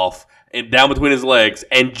helmet off and down between his legs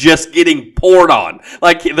and just getting poured on.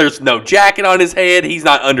 Like, there's no jacket on his head. He's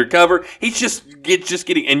not undercover. He's just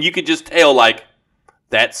getting, and you could just tell, like,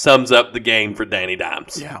 that sums up the game for Danny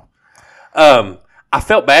Dimes. Yeah. I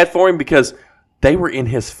felt bad for him because they were in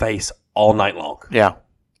his face all night long. Yeah.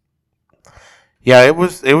 Yeah, it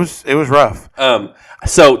was rough.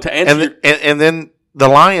 So to answer, and then the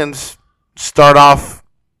Lions start off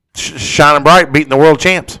shining bright, beating the world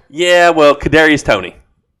champs. Yeah, well, Kadarius Toney.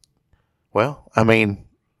 Well,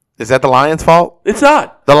 is that the Lions' fault? It's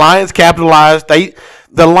not. The Lions capitalized.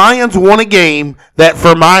 The Lions won a game that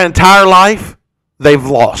for my entire life they've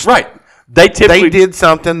lost. Right. They did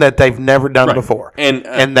something that they've never done before.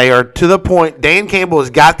 And they are to the point. Dan Campbell has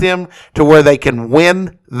got them to where they can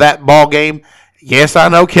win that ball game. Yes, I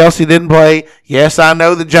know Kelsey didn't play. Yes, I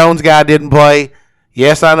know the Jones guy didn't play.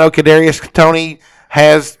 Yes, I know Kadarius Toney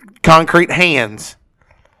has concrete hands.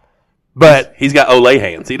 But he's got Olay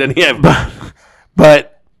hands. He doesn't have.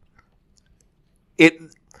 But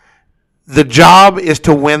the job is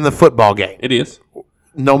to win the football game. It is.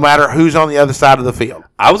 No matter who's on the other side of the field.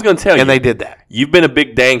 I was going to tell you. And they did that. You've been a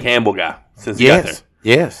big Dan Campbell guy since you got there.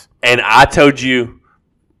 Yes. And I told you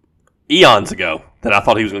eons ago that I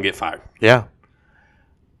thought he was going to get fired. Yeah.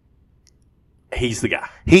 He's the guy.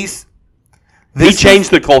 He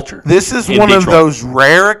changed the culture. This is one of those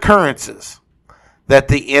rare occurrences that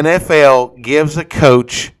the NFL gives a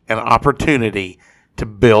coach an opportunity to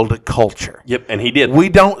build a culture. Yep, and he did. We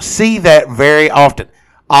don't see that very often.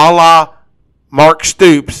 A la Mark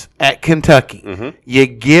Stoops at Kentucky. Mm-hmm.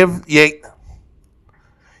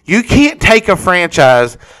 You can't take a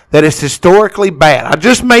franchise that is historically bad. I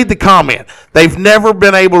just made the comment. They've never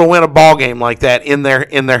been able to win a ball game like that in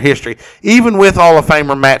their history, even with Hall of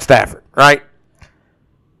Famer Matt Stafford, right?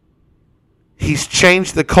 He's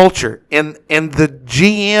changed the culture, and the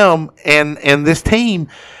GM and this team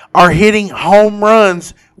are hitting home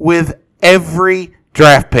runs with every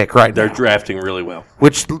draft pick right now. They're drafting really well.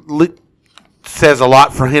 Which says a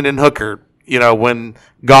lot for Hendon Hooker, when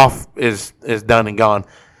Goff is done and gone.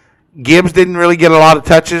 Gibbs didn't really get a lot of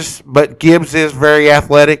touches, but Gibbs is very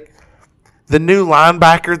athletic. The new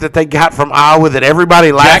linebacker that they got from Iowa that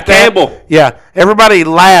everybody laughed Jack Campbell. Yeah, everybody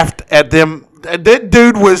laughed at them. That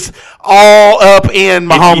dude was all up in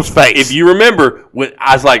Mahomes' face. If you remember,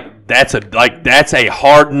 I was like, that's a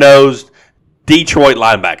hard-nosed Detroit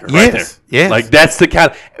linebacker right there. Yes. Like that's the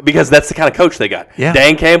kind of coach they got. Yeah.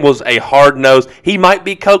 Dan Campbell's a hard-nosed. He might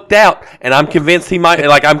be coked out, and I'm convinced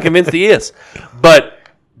he is. But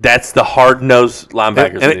that's the hard-nosed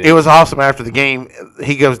linebackers. And it was awesome after the game.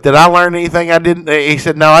 He goes, "Did I learn anything I didn't?" He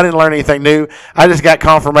said, "No, I didn't learn anything new. I just got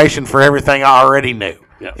confirmation for everything I already knew."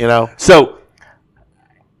 Yeah. So,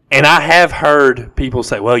 and I have heard people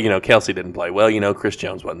say, "Well, Kelsey didn't play. Well, Chris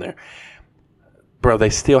Jones wasn't there." Bro, they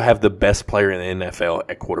still have the best player in the NFL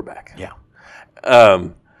at quarterback. Yeah.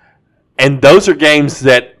 And those are games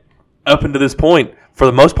that, up until this point, for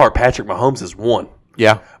the most part, Patrick Mahomes has won.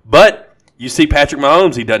 Yeah. But you see Patrick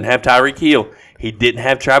Mahomes, he doesn't have Tyreek Hill. He didn't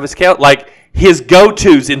have Travis Kelce. Like, his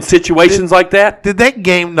go-tos in situations like that. Did that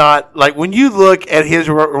game not, when you look at his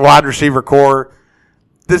wide receiver core,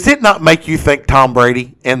 does it not make you think Tom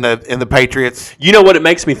Brady and the Patriots? You know what it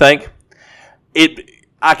makes me think?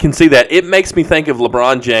 I can see that. It makes me think of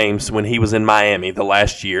LeBron James when he was in Miami the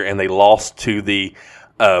last year and they lost to the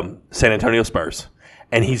San Antonio Spurs.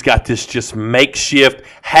 And he's got this just makeshift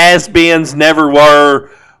has-beens, never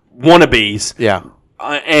were wannabes. Yeah.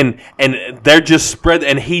 And they're just spread,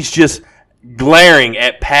 and he's just glaring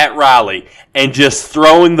at Pat Riley and just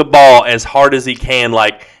throwing the ball as hard as he can,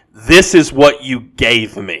 like, this is what you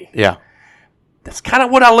gave me. Yeah. That's kind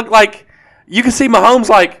of what I look like. You can see Mahomes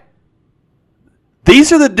like,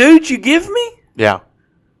 these are the dudes you give me? Yeah.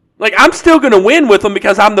 Like, I'm still going to win with them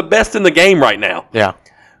because I'm the best in the game right now. Yeah.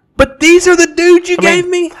 But these are the dudes you gave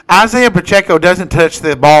me? Isaiah Pacheco doesn't touch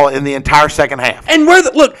the ball in the entire second half. And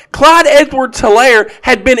look, Clyde Edwards-Helaire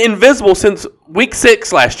had been invisible since week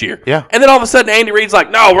 6 last year. Yeah. And then all of a sudden Andy Reid's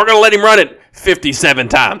like, no, we're going to let him run it 57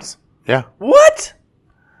 times. Yeah. What?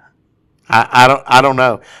 I don't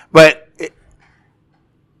know. But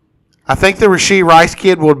I think the Rashee Rice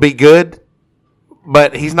kid would be good,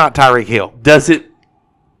 but he's not Tyreek Hill. Does it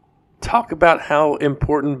talk about how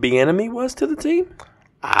important Bieniemy was to the team?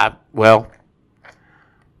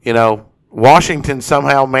 Washington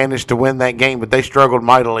somehow managed to win that game, but they struggled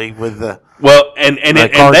mightily with the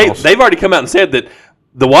they've already come out and said that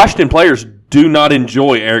the Washington players do not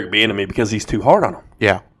enjoy Eric Bieniemy because he's too hard on them.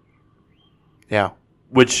 Yeah. Yeah.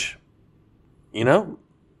 Which,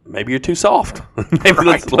 maybe you're too soft. Maybe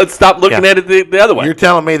let's stop looking at it the other way. You're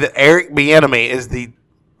telling me that Eric Bieniemy is the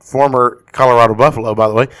former Colorado Buffalo, by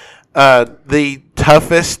the way, the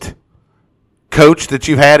toughest coach that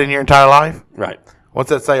you've had in your entire life? Right. What's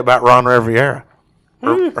that say about Ron Rivera?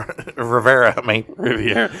 Rivera, I mean.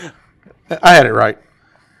 Riviera. I had it right.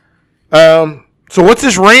 So what's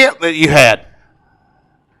this rant that you had?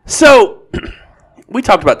 So, we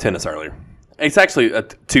talked about tennis earlier. It's actually a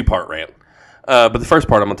two-part rant. But the first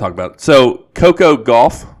part I'm going to talk about. So, Coco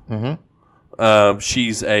Gauff. Mm-hmm.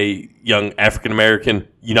 She's a young African-American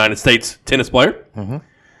United States tennis player. Mm-hmm.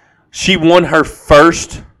 She won her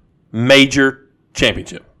first major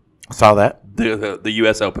championship. I saw that. The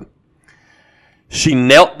U.S. Open. She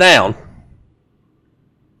knelt down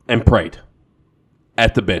and prayed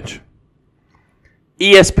at the bench.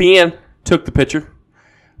 ESPN took the picture,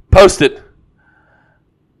 posted.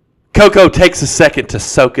 Coco takes a second to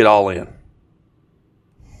soak it all in.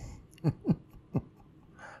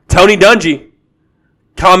 Tony Dungy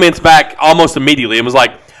comments back almost immediately and was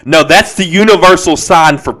like, no, that's the universal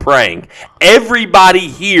sign for praying. Everybody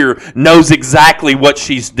here knows exactly what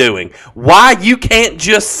she's doing. Why you can't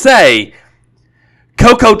just say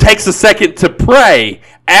Coco takes a second to pray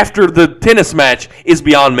after the tennis match is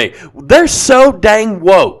beyond me. They're so dang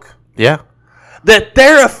woke. Yeah. That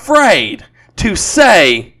they're afraid to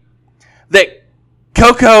say that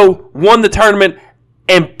Coco won the tournament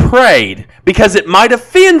and prayed because it might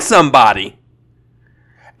offend somebody.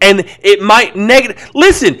 And it might negative.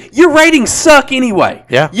 Listen, your ratings suck anyway.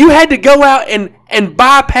 Yeah. You had to go out and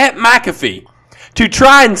buy Pat McAfee to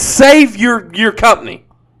try and save your company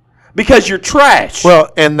because you're trash.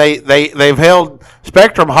 Well, and they've held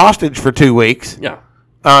Spectrum hostage for 2 weeks. Yeah.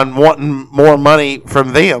 On wanting more money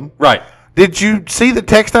from them. Right. Did you see the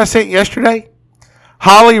text I sent yesterday?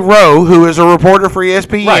 Holly Rowe, who is a reporter for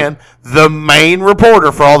ESPN, Right. the main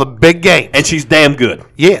reporter for all the big games. And she's damn good.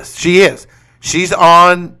 Yes, she is. She was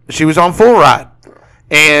on Full Ride,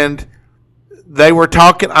 and they were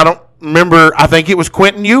talking. I don't remember. I think it was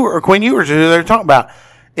Quinn Ewers who they were talking about,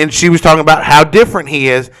 and she was talking about how different he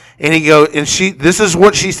is. And he goes, and this is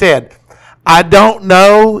what she said. I don't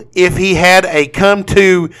know if he had a come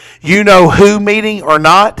to who meeting or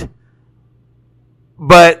not,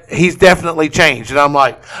 but he's definitely changed. And I'm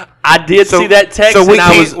like, I did see that text. So we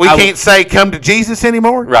and can't say come to Jesus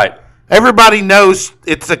anymore, right? Everybody knows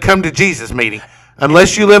it's a come to Jesus meeting,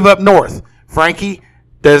 unless you live up north. Frankie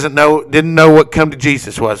didn't know what come to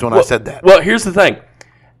Jesus was when I said that. Well, here's the thing,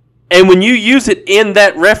 and when you use it in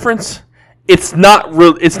that reference, it's not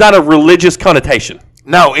a religious connotation.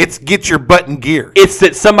 No, it's get your butt in gear. It's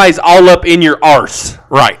that somebody's all up in your arse,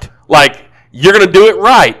 Right. like you're gonna do it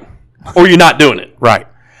right, or you're not doing it. Right.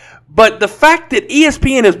 But the fact that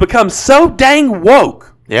ESPN has become so dang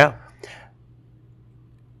woke. Yeah.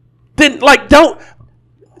 Then,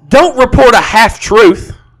 don't report a half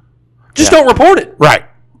truth. Just don't report it. Right.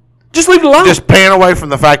 Just leave it alone. Just pan away from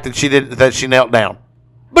the fact that she knelt down.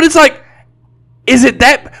 But it's like, is it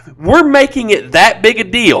that we're making it that big a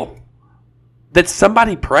deal that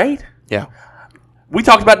somebody prayed? Yeah. We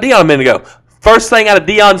talked about Dion a minute ago. First thing out of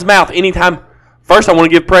Dion's mouth anytime. First, I want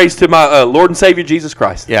to give praise to my Lord and Savior Jesus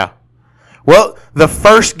Christ. Yeah. Well, the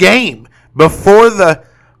first game before they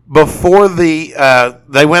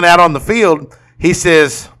went out on the field, he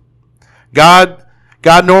says, God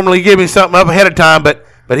normally give me something up ahead of time, but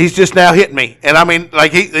But he's just now hitting me. And I mean,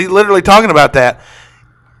 like he's literally talking about that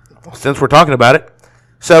since we're talking about it.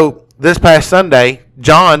 So this past Sunday,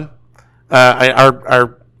 John,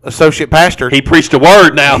 our associate pastor. He preached a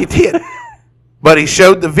word now. He did. But he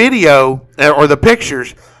showed the video or the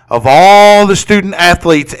pictures of all the student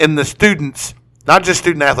athletes and the students, not just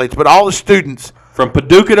student athletes, but all the students. From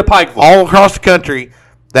Paducah to Pikeville. All across the country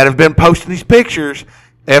that have been posting these pictures,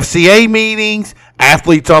 FCA meetings,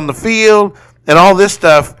 athletes on the field, and all this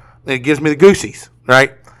stuff. It gives me the goosies,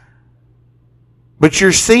 right? But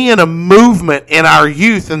you're seeing a movement in our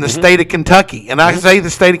youth in the state of Kentucky. And I say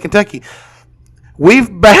the state of Kentucky.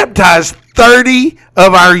 We've baptized 30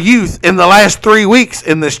 of our youth in the last 3 weeks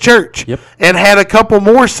in this church. Yep. And had a couple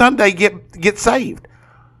more Sunday get saved.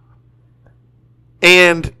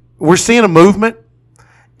 And we're seeing a movement.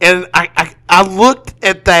 And I looked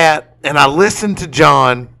at that and I listened to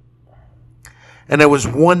John, and there was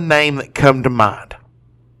one name that come to mind.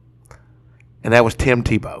 And that was Tim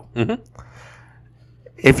Tebow. Mm-hmm.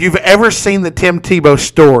 If you've ever seen the Tim Tebow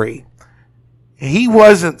story, he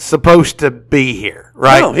wasn't supposed to be here,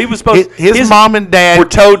 right? No, he was supposed. His mom and dad were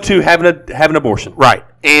told to have an abortion, right?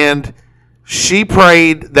 And she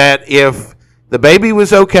prayed that if the baby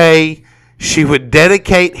was okay, she would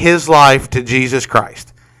dedicate his life to Jesus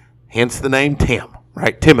Christ. Hence the name Tim,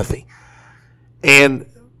 right? Timothy. And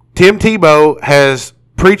Tim Tebow has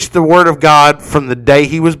preached the word of God from the day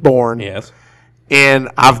he was born. Yes. And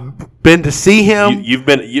I've been to see him.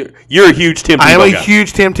 You're a huge Tim Tebow I am a guy.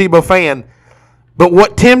 huge Tim Tebow fan. But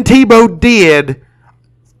what Tim Tebow did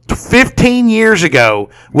 15 years ago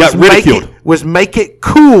was make it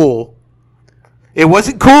cool. It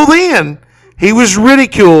wasn't cool then. He was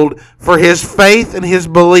ridiculed for his faith and his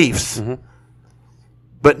beliefs. Mm-hmm.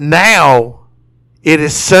 But now it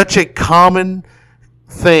is such a common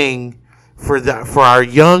thing for our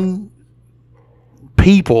young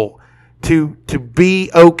people to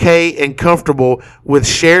be okay and comfortable with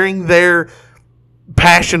sharing their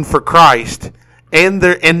passion for Christ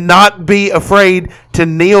and not be afraid to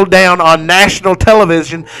kneel down on national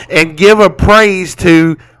television and give a praise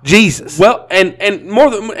to Jesus. Well, and he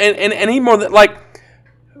more than like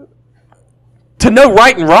to know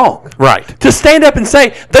right and wrong. Right. To stand up and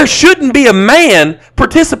say there shouldn't be a man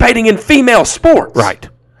participating in female sports. Right.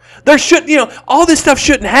 There should, all this stuff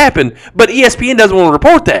shouldn't happen, but ESPN doesn't want to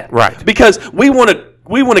report that. Right. Because we want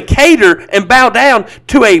to cater and bow down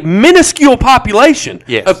to a minuscule population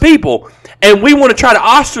of people, and we want to try to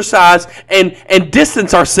ostracize and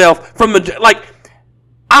distance ourselves from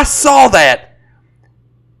I saw that,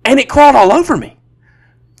 and it crawled all over me.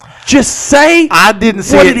 Just say I didn't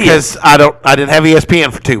see it because I didn't have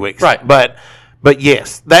ESPN for 2 weeks. Right. But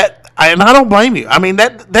yes, and I don't blame you. I mean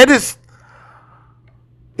that is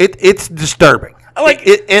it's disturbing.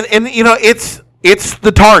 It's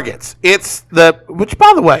the targets. Which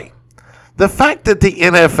by the way, the fact that the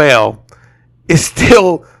NFL is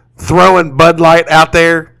still throwing Bud Light out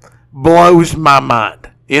there blows my mind.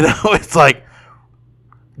 It's like,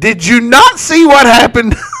 did you not see what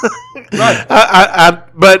happened? Right.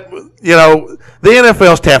 But the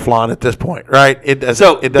NFL's Teflon at this point, right? It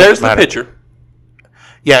doesn't there's matter. The picture.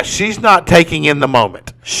 Yeah, she's not taking in the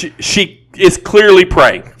moment. She is clearly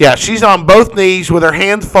praying. Yeah, she's on both knees with her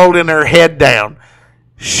hands folded and her head down.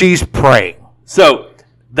 She's praying. So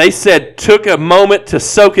they said took a moment to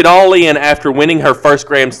soak it all in after winning her first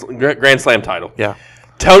Grand Slam title. Yeah.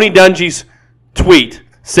 Tony Dungy's tweet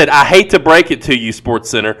said, "I hate to break it to you,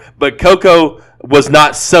 SportsCenter, but Coco was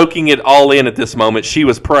not soaking it all in at this moment. She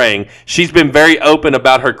was praying. She's been very open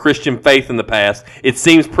about her Christian faith in the past. It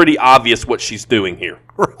seems pretty obvious what she's doing here."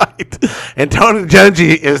 Right. And Tony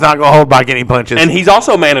Dungy is not going to hold back any punches. And he's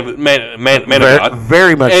also a man of God.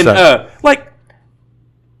 Very much and, so.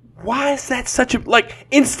 Why is that such a...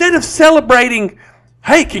 instead of celebrating,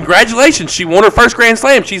 hey, congratulations, she won her first Grand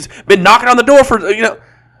Slam. She's been knocking on the door for,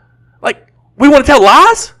 we want to tell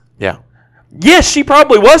lies? Yeah. Yes, she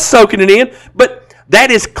probably was soaking it in, but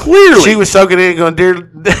that is clearly... She was soaking it in going,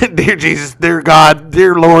 dear Jesus, dear God,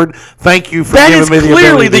 dear Lord, thank you for giving me the ability to do That is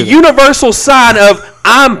clearly the universal sign of,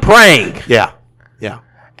 I'm praying. Yeah, yeah.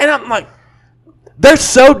 And I'm like, they're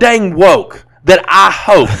so dang woke that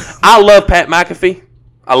I love Pat McAfee.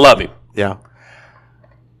 I love him. Yeah.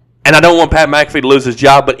 And I don't want Pat McAfee to lose his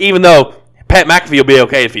job, but even though Pat McAfee will be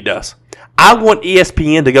okay if he does, I want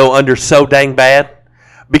ESPN to go under so dang bad,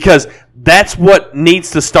 because that's what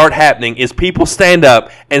needs to start happening is people stand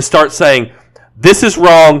up and start saying, this is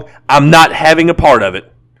wrong, I'm not having a part of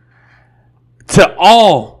it. To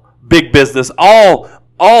all big business, all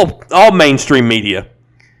mainstream media.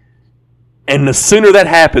 And the sooner that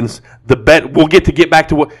happens, the better we'll get back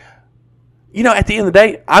to what at the end of the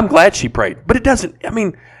day, I'm glad she prayed, but it doesn't. I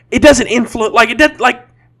mean, it doesn't influence. Like it does. Like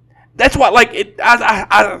that's why. Like it.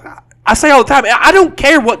 I say all the time. I don't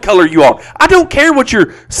care what color you are. I don't care what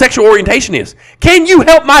your sexual orientation is. Can you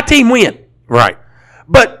help my team win? Right.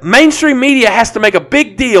 But mainstream media has to make a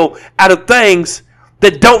big deal out of things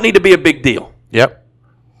that don't need to be a big deal. Yep.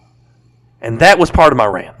 And that was part of my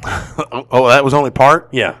rant. Oh, that was only part?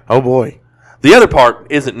 Yeah. Oh, boy. The other part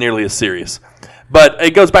isn't nearly as serious. But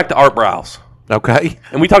it goes back to Art Briles. Okay.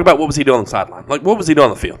 And we talked about what was he doing on the sideline. Like, what was he doing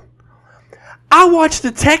on the field? I watched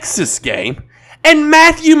the Texas game, and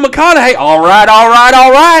Matthew McConaughey, all right.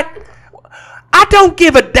 I don't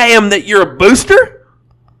give a damn that you're a booster.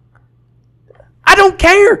 I don't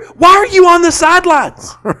care. Why are you on the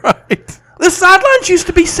sidelines? Right. The sidelines used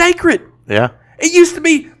to be sacred. Yeah. It used to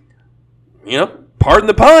be, pardon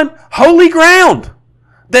the pun, holy ground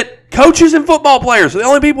that coaches and football players are the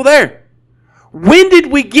only people there. When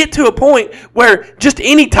did we get to a point where just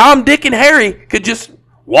any Tom, Dick, and Harry could just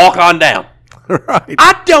walk on down? Right.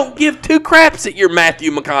 I don't give two craps at your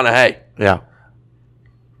Matthew McConaughey. Yeah.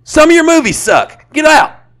 Some of your movies suck. Get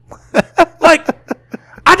out.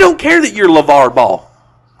 I don't care that you're LeVar Ball.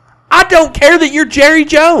 I don't care that you're Jerry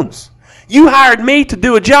Jones. You hired me to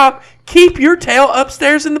do a job. Keep your tail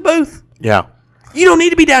upstairs in the booth. Yeah. You don't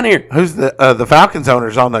need to be down here. Who's the Falcons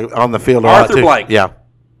owner's on the field a lot Arthur too? Blank. Yeah.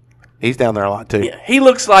 He's down there a lot too. Yeah, he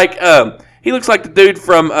looks like the dude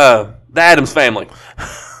from the Addams Family.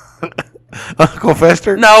 Uncle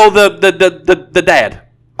Fester? No, the dad.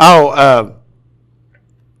 Oh,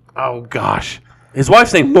 oh gosh. His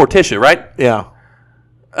wife's named Morticia, right? Yeah.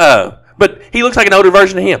 But he looks like an older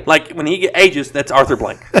version of him. Like when he ages, that's Arthur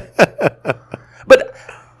Blank. But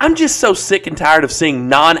I'm just so sick and tired of seeing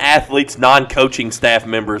non-athletes, non-coaching staff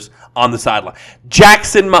members on the sideline.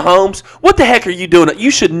 Jackson Mahomes, what the heck are you doing? You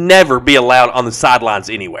should never be allowed on the sidelines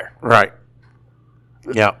anywhere. Right.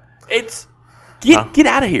 Yeah. It's get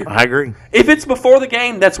out of here. I agree. If it's before the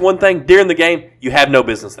game, that's one thing. During the game, you have no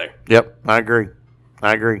business there. Yep. I agree.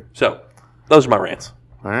 So, those are my rants.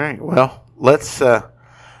 All right. Well, let's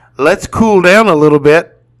cool down a little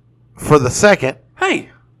bit for the second. Hey,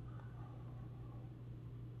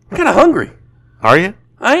 I'm kind of hungry. Are you?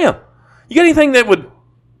 I am. You got anything that would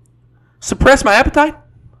suppress my appetite?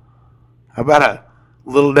 How about a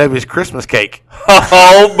Little Debbie's Christmas cake?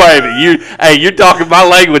 Oh, baby. You're talking my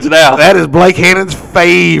language now. That is Blake Hannon's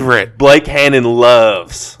favorite. Blake Hannon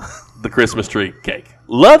loves the Christmas tree cake.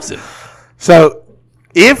 Loves it. So,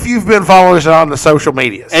 if you've been following us on the social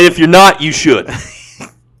medias. And if you're not, you should.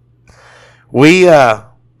 We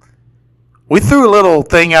threw a little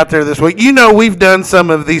thing out there this week. We've done some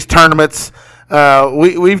of these tournaments.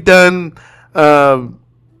 We've done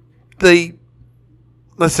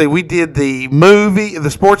we did the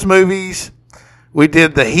sports movies. We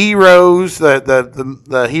did the heroes,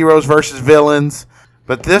 the heroes versus villains.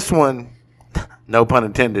 But this one, no pun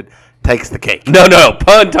intended, takes the cake. No,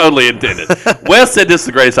 pun totally intended. Wes said this is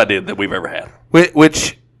the greatest idea that we've ever had.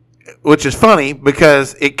 Which is funny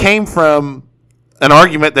because it came from an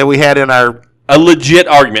argument that we had in a legit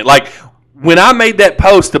argument. Like when I made that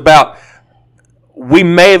post about we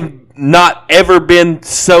may have not ever been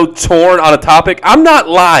so torn on a topic, I'm not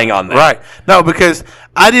lying on that. Right. No, because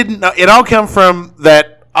I didn't know. It all come from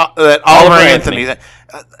that Oliver Anthony.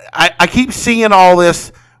 I keep seeing all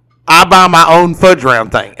this. I buy my own fudge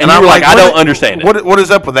round thing, and I'm like, I don't understand it. What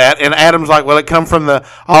is up with that? And Adam's like, well, it come from the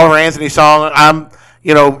Oliver Anthony song.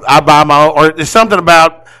 I buy my own, or it's something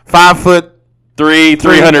about 5'3",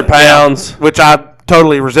 300 pounds, which I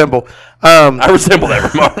totally resemble. I resemble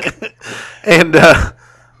that remark. And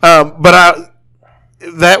but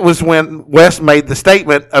that was when Wes made the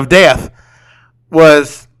statement of death.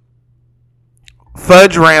 Was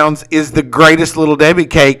fudge rounds is the greatest Little Debbie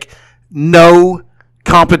cake, no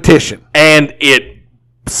competition, and it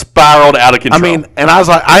spiraled out of control. And I was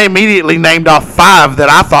like, I immediately named off 5 that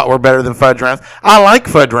I thought were better than fudge rounds. I like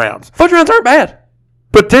fudge rounds. Fudge rounds aren't bad,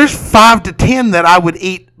 but there's 5 to 10 that I would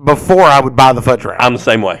eat before I would buy the fudge round. I'm the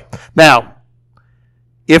same way. Now,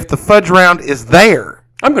 if the fudge round is there,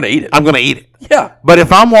 I'm going to eat it. I'm going to eat it. Yeah. But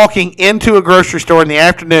if I'm walking into a grocery store in the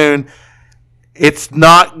afternoon, it's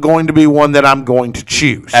not going to be one that I'm going to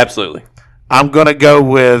choose. Absolutely. I'm going to go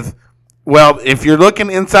with, well, if you're looking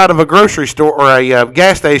inside of a grocery store or a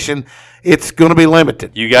gas station, it's going to be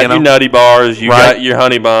limited. You got your Nutty Bars. You got your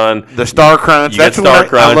Honey Bun. The Star Crunch. That's Star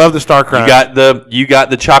Crunch. I love the Star Crunch. You got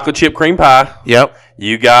the chocolate chip cream pie. Yep.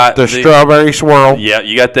 You got the strawberry swirl. Yeah,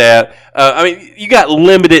 you got that. You got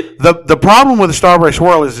limited. The problem with the strawberry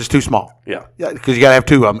swirl is it's too small. Yeah. Because you got to have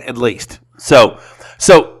 2 of them at least. So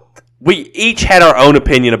we each had our own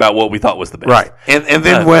opinion about what we thought was the best. Right. And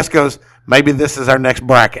then Wes goes, maybe this is our next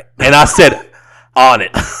bracket. And I said, on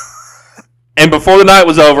it. And before the night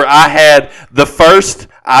was over, I had the first.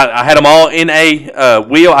 I had them all in a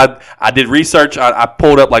wheel. I did research. I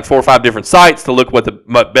pulled up like 4 or 5 different sites to look what the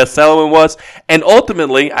best selling one was. And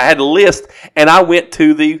ultimately, I had a list, and I went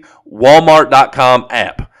to the Walmart.com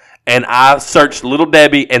app. And I searched Little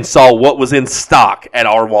Debbie and saw what was in stock at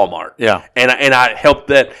our Walmart. Yeah. And I helped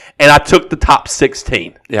that. And I took the top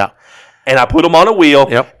 16. Yeah. And I put them on a wheel,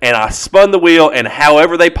 Yep. and I spun the wheel, and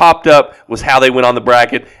however they popped up was how they went on the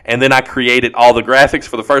bracket. And then I created all the graphics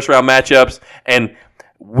for the first round matchups, and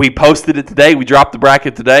we posted it today. We dropped the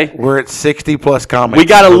bracket today. We're at 60 plus comments. We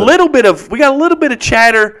got a little bit of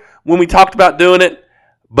chatter when we talked about doing it,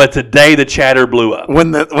 but today the chatter blew up.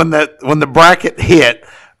 When the bracket hit,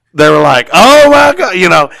 they were like, "Oh my god!" You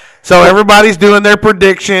know. So everybody's doing their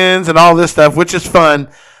predictions and all this stuff, which is fun.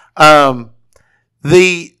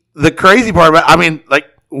 The crazy part about, I mean, like,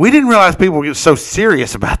 we didn't realize people would get so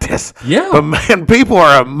serious about this. Yeah. But man, people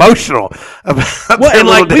are emotional about their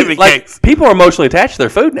Little Debbie cakes. People are emotionally attached to their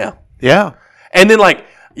food now. Yeah. And then, like,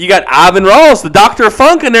 you got Ivan Ross, the Doctor of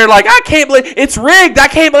Funk, and they're like, I can't believe it's rigged. I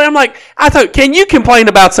can't believe. I'm like, I thought, can you complain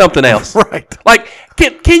about something else? Right. Like,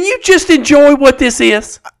 can you just enjoy what this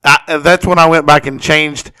is? That's when I went back and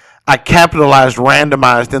changed. I capitalized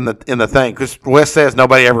randomized in the thing because Wes says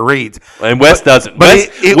nobody ever reads, and Wes doesn't.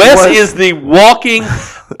 But Wes is the walking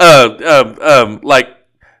like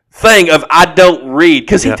thing of I don't read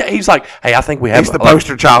because he's like, hey, I think we have. He's the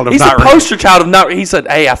poster child of he's not the reading. poster child of not. He said,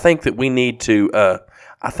 hey, I think that we need to.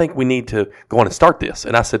 I think we need to go on and start this.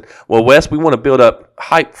 And I said, well, Wes, we want to build up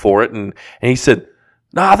hype for it. And he said,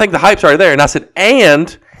 no, I think the hype's already there. And I said,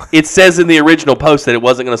 and it says in the original post that it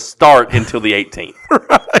wasn't going to start until the 18th.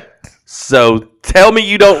 Right. So tell me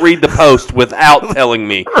you don't read the post without telling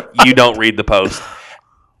me you don't read the post.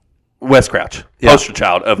 Wes Crouch, poster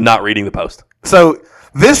child of not reading the post. So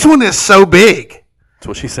this one is so big. That's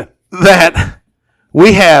what she said. That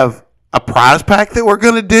we have a prize pack that we're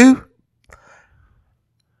going to do.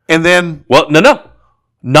 And then... Well, no.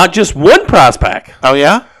 Not just one prize pack. Oh,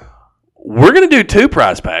 yeah? We're going to do 2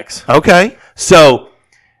 prize packs. Okay. So,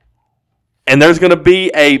 and there's going to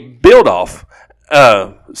be a build-off.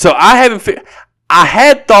 So I haven't. I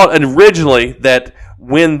had thought originally that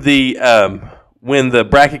when the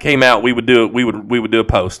bracket came out, we would do a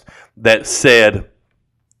post that said,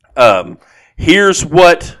 "Here's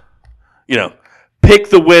what, pick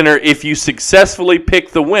the winner. If you successfully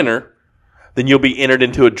pick the winner, then you'll be entered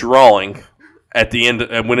into a drawing at the end.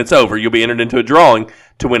 When it's over, you'll be entered into a drawing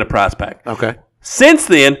to win a prize pack." Okay. Since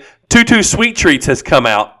then, 22 Sweet Treats has come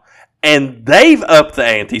out. And they've upped the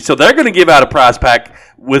ante, so they're going to give out a prize pack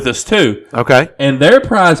with us too. Okay. And their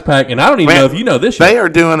prize pack, and I don't even know if you know this yet. They are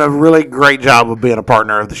doing a really great job of being a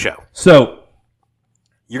partner of the show. So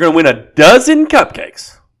you're going to win a dozen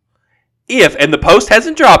cupcakes. And the post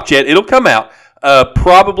hasn't dropped yet, it'll come out.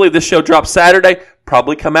 Probably this show drops Saturday,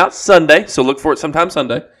 probably come out Sunday, so look for it sometime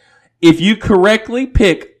Sunday. If you correctly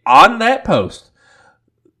pick on that post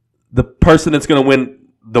the person that's going to win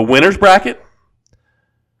the winner's bracket,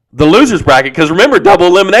 the loser's bracket, because remember, double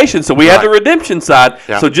elimination, so we have the redemption side.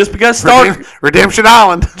 Yeah. So just because Redemption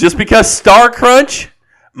Island. Just because Star Crunch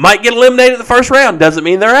might get eliminated in the first round doesn't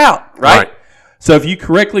mean they're out, right? So if you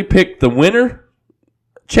correctly pick the winner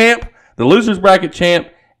champ, the loser's bracket champ,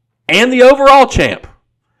 and the overall champ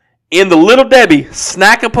in the Little Debbie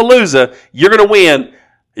Snackapalooza, you're going to win.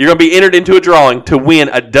 You're going to be entered into a drawing to win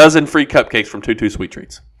a dozen free cupcakes from 22 Sweet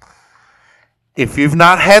Treats. If you've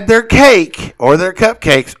not had their cake or their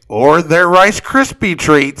cupcakes or their Rice Krispie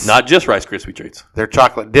treats. Not just Rice Krispie treats. Their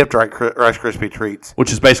chocolate dipped Rice Krispie treats.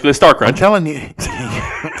 Which is basically a Star Crunch. I'm telling you.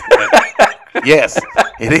 Yes,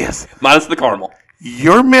 it is. Minus the caramel.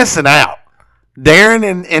 You're missing out.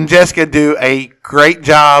 Darren and Jessica do a great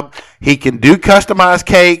job. He can do customized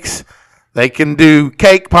cakes. They can do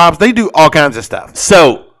cake pops. They do all kinds of stuff.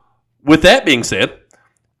 So, with that being said,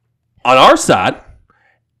 on our side,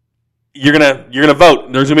 you're gonna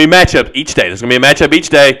vote. There's gonna be a matchup each day. There's gonna be a matchup each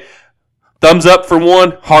day. Thumbs up for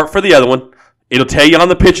one, heart for the other one. It'll tell you on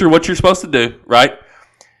the picture what you're supposed to do, right?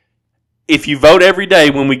 If you vote every day,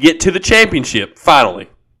 when we get to the championship, finally,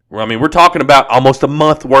 we're talking about almost a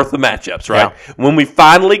month worth of matchups, right? Yeah. When we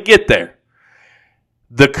finally get there,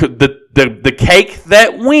 the cake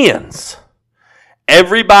that wins,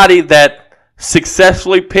 everybody that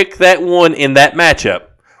successfully picked that one in that matchup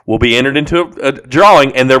will be entered into a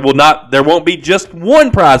drawing, and there won't be just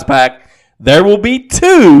one prize pack. There will be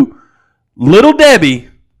 2 Little Debbie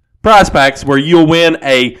prize packs where you'll win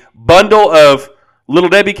a bundle of Little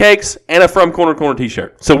Debbie cakes and a From Corner to Corner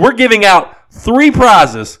t-shirt. So we're giving out 3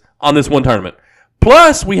 prizes on this one tournament.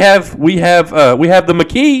 Plus, we have the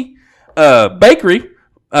McKee Bakery,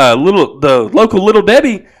 the local Little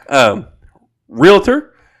Debbie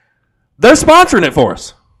realtor. They're sponsoring it for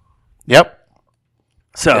us. Yep.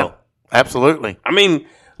 So, Yep. Absolutely. I mean,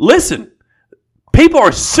 listen, people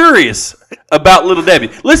are serious about Little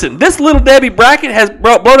Debbie. Listen, this Little Debbie bracket has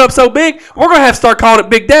blown up so big, we're going to have to start calling it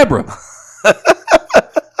Big Deborah.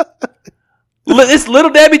 This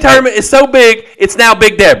Little Debbie tournament is so big, it's now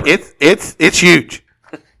Big Deborah. It's huge.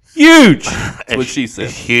 Huge. That's what she said.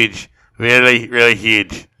 It's huge. Really, really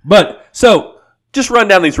huge. But, so, just run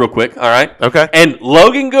down these real quick, all right? Okay. And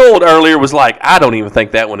Logan Gould earlier was like, I don't even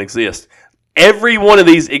think that one exists. Every one of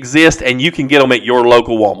these exists, and you can get them at your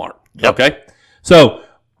local Walmart. Yep. Okay? So,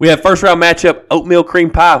 we have first round matchup, oatmeal cream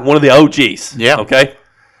pie, one of the OGs. Yeah. Okay?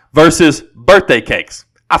 Versus birthday cakes.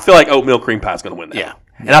 I feel like oatmeal cream pie is going to win that. Yeah.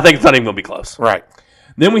 And I think it's not even going to be close. Right.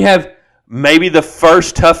 Then we have maybe the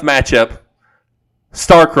first tough matchup,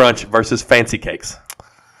 Star Crunch versus Fancy Cakes.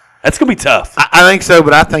 That's going to be tough. I think so,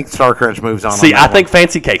 but I think Star Crunch moves on. See, on that I think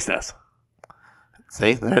Fancy Cakes does.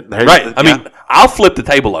 See? Right. I mean, I'll flip the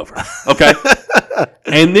table over. Okay.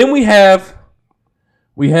 And then we have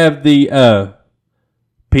the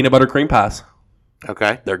peanut butter cream pies.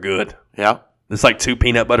 Okay. They're good. Yeah. It's like 2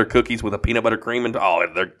 peanut butter cookies with a peanut butter cream, and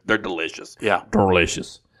they're delicious. Yeah.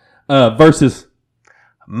 Delicious. Versus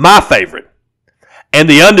my favorite and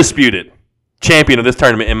the undisputed champion of this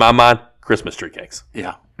tournament in my mind, Christmas tree cakes.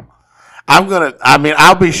 Yeah.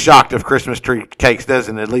 I'll be shocked if Christmas tree cakes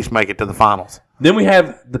doesn't at least make it to the finals. Then we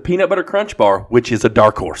have the peanut butter crunch bar, which is a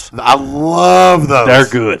dark horse. I love those. They're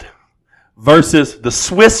good. Versus the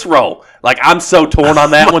Swiss roll. Like, I'm so torn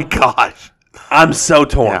on that one. Gosh. I'm so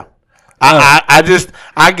torn. Yeah.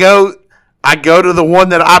 I go to the one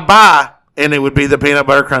that I buy, and it would be the peanut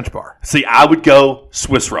butter crunch bar. See, I would go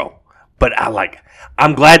Swiss roll, but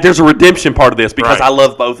I'm glad there's a redemption part of this because Right. I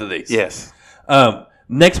love both of these. Yes.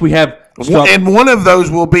 Next we have And one of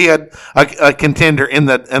those will be a contender in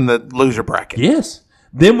the loser bracket. Yes.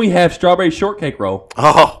 Then we have strawberry shortcake roll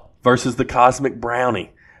Oh, versus the cosmic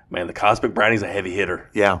brownie. Man, the cosmic brownie's a heavy hitter.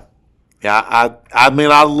 yeah. Yeah,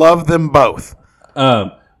 I love them both.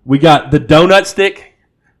 We got the donut stick.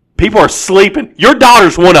 People are sleeping. Your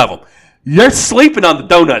daughter's one of them. You're sleeping on the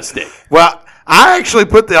donut stick. Well, I actually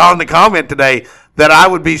put on the comment today that I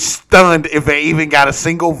would be stunned if they even got a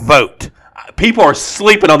single vote. People are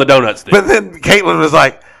sleeping on the donut stick. But then Caitlin was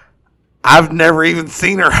like, I've never even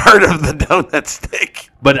seen or heard of the donut stick.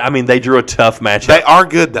 But, I mean, they drew a tough matchup. They are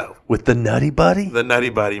good, though. With the Nutty Buddy? The Nutty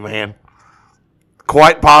Buddy, man.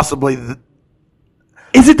 Quite possibly.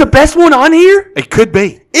 Is it the best one on here? It could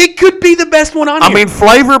be. It could be the best one on here. I mean,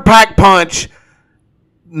 Flavor Pack Punch,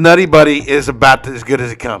 Nutty Buddy is about as good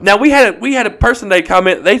as it comes. Now, we had a person, they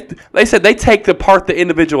comment, they said they take apart the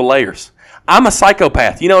individual layers. I'm a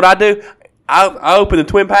psychopath. You know what I do? I open the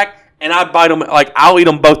twin pack, and I bite them, like, I'll eat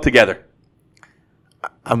them both together.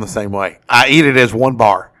 I'm the same way. I eat it as one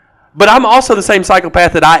bar. But I'm also the same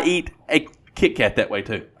psychopath that I eat a Kit Kat that way,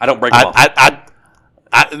 too. I don't break them off.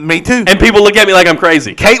 Me too. And people look at me like I'm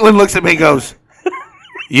crazy. Caitlin looks at me and goes,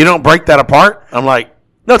 you don't break that apart? I'm like,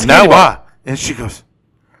 no, it's candy why? bar. And she goes,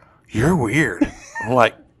 you're weird. I'm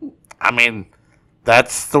like, I mean,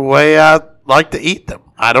 that's the way I like to eat them.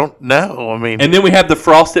 I don't know. I mean, and then we have the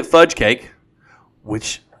frosted fudge cake,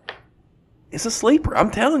 which is a sleeper.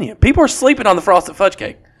 I'm telling you. People are sleeping on the frosted fudge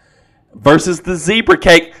cake. Versus the zebra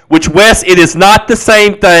cake, which, Wes, it is not the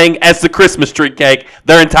same thing as the Christmas tree cake.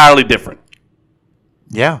 They're entirely different.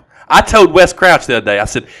 Yeah. I told Wes Crouch the other day, I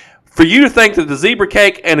said, for you to think that the zebra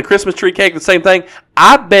cake and the Christmas tree cake are the same thing,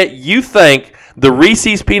 I bet you think the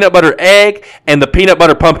Reese's peanut butter egg and the peanut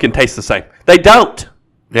butter pumpkin taste the same. They don't.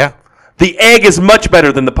 Yeah. The egg is much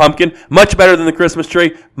better than the pumpkin, much better than the Christmas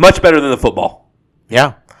tree, much better than the football.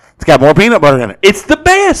 Yeah. It's got more peanut butter in it. It's the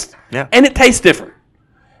best. Yeah. And it tastes different.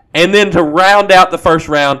 And then to round out the first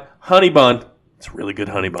round, honey bun. It's a really good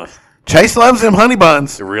honey bun. Chase loves them honey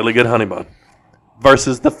buns. It's a really good honey bun.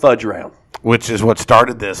 Versus the fudge round. Which is what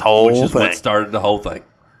started this whole thing. Which is what started the whole thing.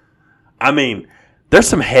 I mean, there's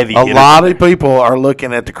some heavy hitters. A lot of people are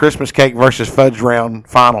looking at the Christmas cake versus fudge round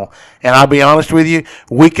final. And I'll be honest with you,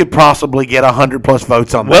 we could possibly get 100+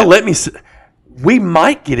 votes on that. Well, let me see. We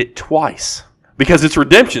might get it twice. Because it's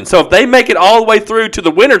redemption. So if they make it all the way through to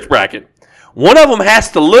the winner's bracket, one of them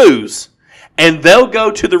has to lose, and they'll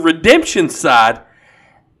go to the redemption side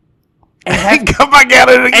and have to come back at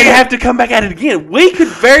it again. And have to come back at it again. We could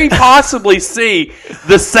very possibly see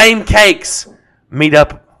the same cakes meet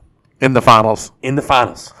up in the finals. In the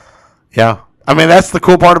finals. Yeah. I mean, that's the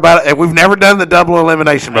cool part about it. And we've never done the double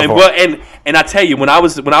elimination before. And I tell you, when I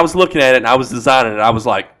was looking at it and I was designing it, I was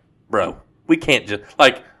like, bro, We can't just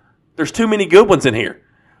there's too many good ones in here.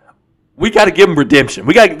 We got to give them redemption.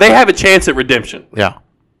 They have a chance at redemption. Yeah.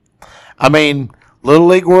 I mean, Little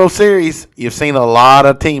League World Series, you've seen a lot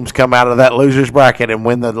of teams come out of that losers bracket and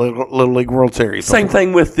win the Little League World Series. Same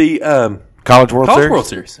thing with the College World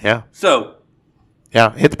Series. Yeah. So,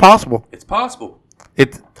 yeah, it's possible. It's possible.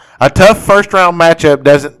 It's a tough first round matchup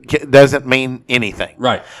doesn't mean anything.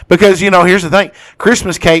 Right. Because, here's the thing.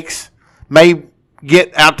 Christmas cakes may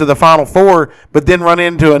get out to the Final Four, but then run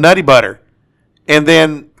into a Nutty Butter. And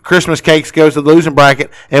then Christmas Cakes goes to the losing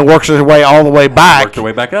bracket and works their way all the way back. Work their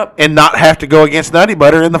way back up. And not have to go against Nutty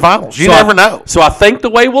Butter in the finals. You never know. So I think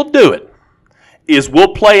the way we'll do it is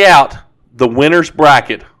we'll play out the winner's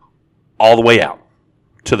bracket all the way out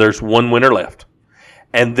till there's one winner left.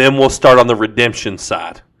 And then we'll start on the redemption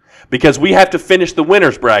side. Because we have to finish the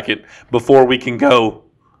winner's bracket before we can go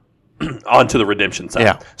onto the redemption side.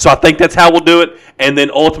 Yeah. So I think that's how we'll do it. And then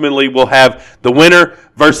ultimately we'll have the winner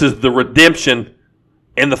versus the redemption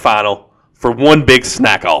in the final for one big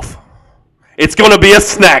snack off. It's going to be a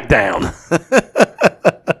snack down.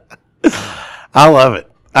 I love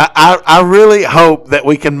it. I really hope that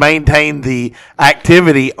we can maintain the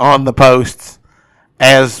activity on the posts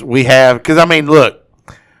as we have. Because, look,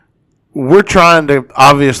 we're trying to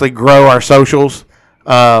obviously grow our socials.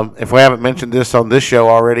 If we haven't mentioned this on this show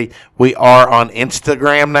already, we are on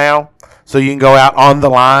Instagram now. So you can go out on the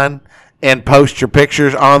line and post your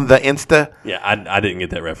pictures on the Insta. Yeah, I didn't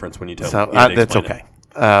get that reference when you told me. That's okay.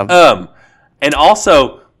 And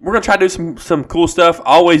also, we're going to try to do some cool stuff.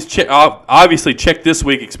 Obviously check this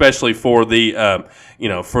week, especially for the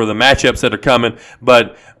for the matchups that are coming.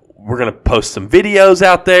 But we're going to post some videos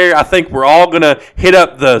out there. I think we're all going to hit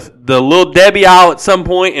up the Little Debbie aisle at some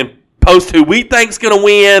point and post who we think's going to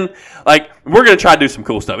win. We're going to try to do some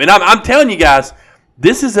cool stuff. And I'm telling you guys,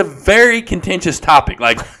 this is a very contentious topic.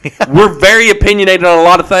 We're very opinionated on a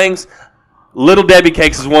lot of things. Little Debbie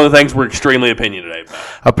Cakes is one of the things we're extremely opinionated about.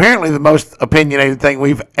 Apparently the most opinionated thing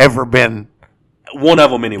we've ever been. One of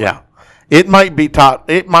them anyway. Yeah. It might be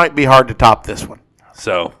hard to top this one.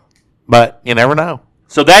 So. But you never know.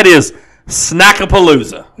 So that is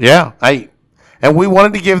Snackapalooza. Yeah. And we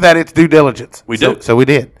wanted to give that its due diligence. We did. So we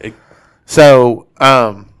did. So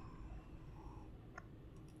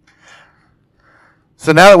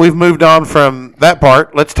now that we've moved on from that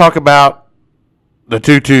part, let's talk about the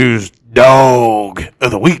Tutu's Dog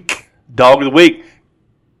of the Week. Dog of the Week.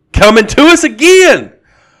 Coming to us again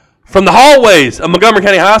from the hallways of Montgomery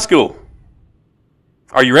County High School.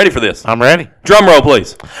 Are you ready for this? I'm ready. Drum roll,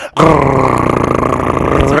 please.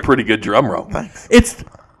 That's a pretty good drum roll. Thanks. It's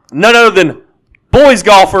none other than boys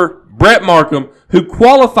golfer Brett Markham, who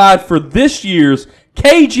qualified for this year's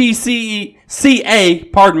KGCA,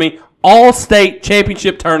 All-State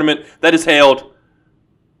Championship Tournament that is held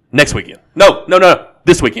next weekend. No,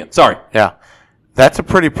 this weekend. Sorry. Yeah. That's a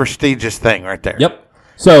pretty prestigious thing right there. Yep.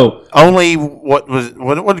 So only what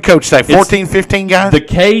did Coach say? 14, 15 guys? The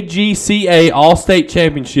KGCA All-State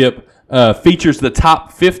Championship features the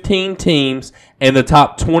top 15 teams and the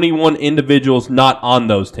top 21 individuals not on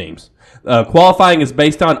those teams. Qualifying is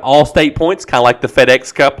based on all-state points, kind of like the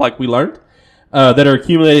FedEx Cup, like we learned, that are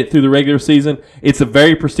accumulated through the regular season. It's a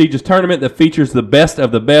very prestigious tournament that features the best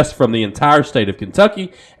of the best from the entire state of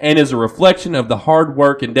Kentucky and is a reflection of the hard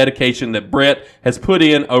work and dedication that Brett has put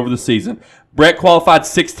in over the season. Brett qualified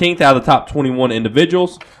 16th out of the top 21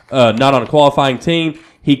 individuals, not on a qualifying team.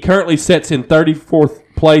 He currently sits in 34th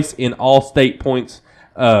place in all-state points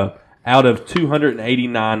out of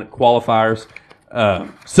 289 qualifiers.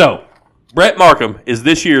 So, Brett Markham is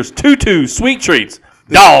this year's Tutu Sweet Treats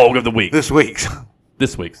Dog of the Week. This week's. What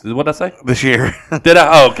did I say? This year. Did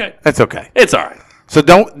I? Oh, okay. That's okay. It's all right. So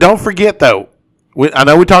don't forget, though. I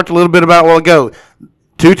know we talked a little bit about it a while ago.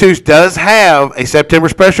 Tutu's does have a September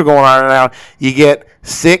special going on right now. You get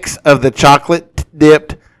 6 of the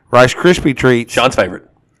chocolate-dipped Rice Krispie treats. Sean's favorite.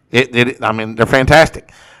 They're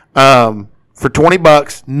fantastic. For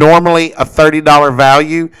 $20, normally a $30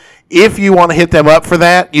 value. If you want to hit them up for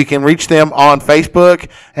that, you can reach them on Facebook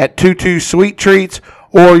at Tutu Sweet Treats,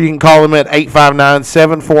 or you can call them at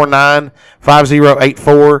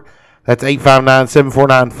 859-749-5084. That's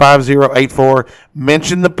 859-749-5084.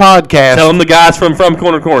 Mention the podcast. Tell them the guys from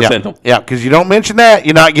Corner sent them. Yeah, because you don't mention that,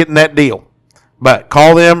 you're not getting that deal. But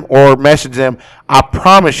call them or message them. I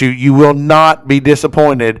promise you will not be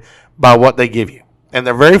disappointed by what they give you. And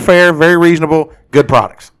they're very fair, very reasonable, good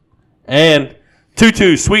products. And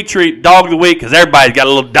Tutu Sweet Treat Dog of the Week, because everybody's got a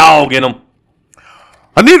little dog in them.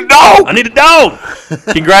 I need a dog. I need a dog.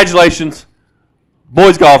 Congratulations,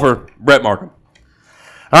 boys golfer Brett Markham.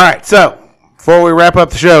 All right, so before we wrap up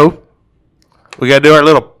the show, we got to do our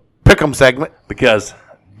little pick'em segment. Because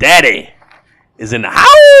Daddy is in the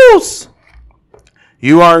house.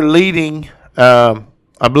 You are leading. I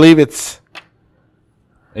believe it's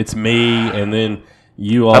me, and then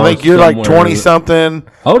you are. I think you're like 20-something.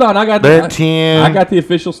 Hold on, I got They're 10. I got the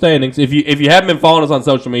official standings. If you haven't been following us on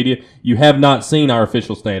social media, you have not seen our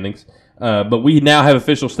official standings. But we now have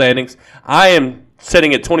official standings. I am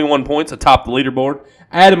sitting at 21 points atop the leaderboard.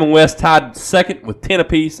 Adam and Wes tied second with 10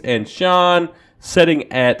 apiece, and Sean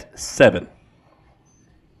sitting at 7.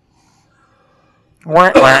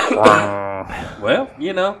 Well,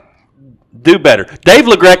 Do better. Dave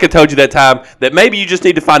LaGreca told you that time that maybe you just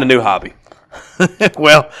need to find a new hobby.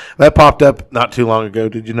 Well, that popped up not too long ago.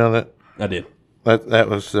 Did you know that? I did. That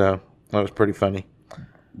was pretty funny.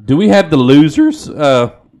 Do we have the losers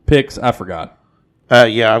picks? I forgot.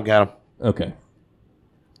 Yeah, I've got them. Okay.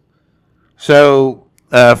 So,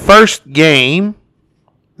 first game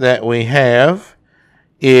that we have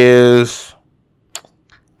is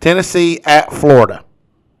Tennessee at Florida.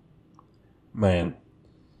 Man.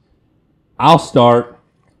 I'll start.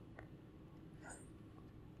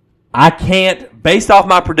 I can't, based off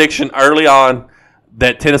my prediction early on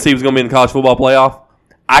that Tennessee was going to be in the college football playoff,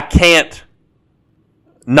 I can't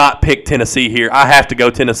not pick Tennessee here. I have to go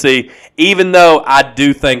Tennessee, even though I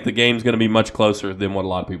do think the game's going to be much closer than what a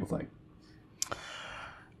lot of people think.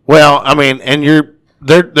 Well, I mean, and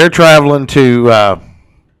they're traveling to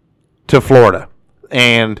Florida,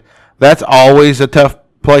 and that's always a tough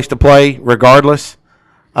place to play, regardless.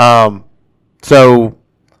 So,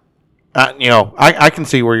 I can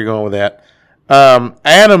see where you're going with that.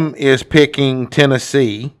 Adam is picking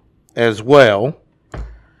Tennessee as well,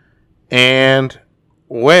 and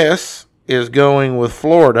Wes is going with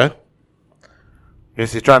Florida. I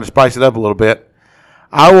guess he's trying to spice it up a little bit.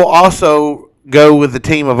 I will also go with the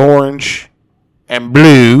team of orange and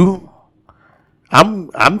blue.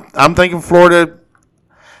 I'm thinking Florida.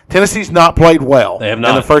 Tennessee's not played well. They have not.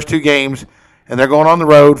 In the first 2 games, and they're going on the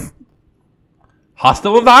road.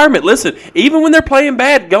 Hostile environment. Listen, even when they're playing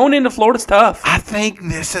bad, going into Florida's tough. I think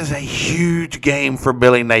this is a huge game for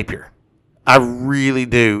Billy Napier. I really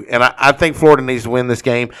do, and I think Florida needs to win this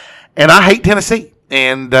game. And I hate Tennessee,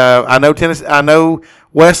 and I know Tennessee. I know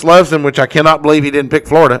Wes loves them, which I cannot believe he didn't pick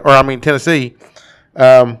Tennessee.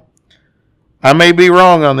 I may be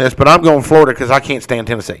wrong on this, but I'm going Florida because I can't stand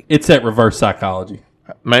Tennessee. It's that reverse psychology.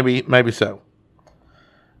 Maybe so.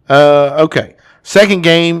 Okay, second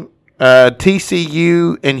game.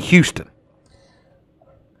 TCU and Houston.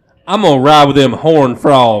 I'm going to ride with them Horned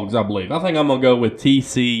Frogs, I believe. I think I'm going to go with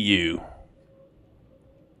TCU.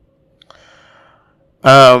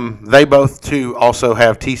 They both, too, also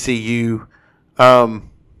have TCU. I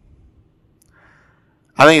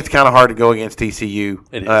think it's kind of hard to go against TCU.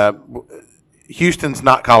 It is. Houston's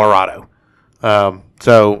not Colorado.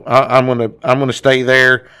 So I'm gonna stay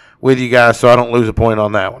there with you guys so I don't lose a point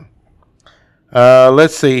on that one.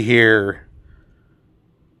 Let's see here.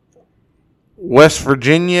 West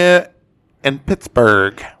Virginia and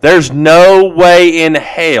Pittsburgh. There's no way in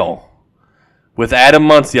hell with Adam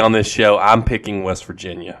Muncie on this show I'm picking West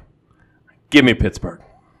Virginia. Give me Pittsburgh.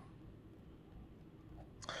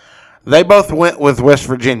 They both went with West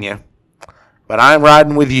Virginia, but I'm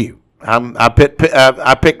riding with you. I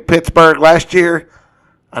picked Pittsburgh last year.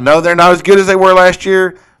 I know they're not as good as they were last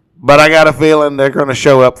year, but I got a feeling they're going to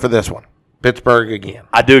show up for this one. Pittsburgh again.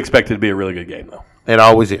 I do expect it to be a really good game, though. It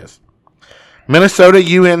always is. Minnesota,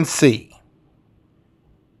 UNC.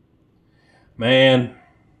 Man.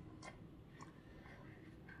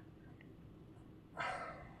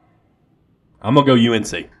 I'm going to go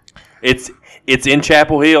UNC. It's in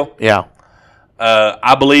Chapel Hill. Yeah.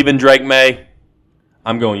 I believe in Drake May.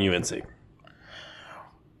 I'm going UNC.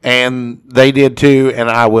 And they did too, and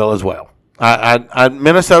I will as well.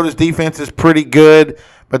 Minnesota's defense is pretty good,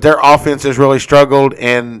 but their offense has really struggled,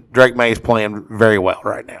 and Drake May is playing very well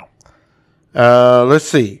right now. Let's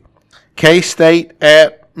see. K-State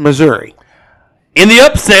at Missouri. In the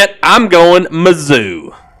upset, I'm going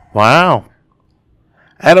Mizzou. Wow.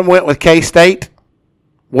 Adam went with K-State.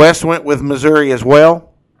 Wes went with Missouri as well.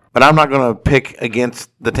 But I'm not going to pick against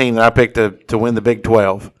the team that I picked to win the Big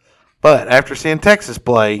 12. But after seeing Texas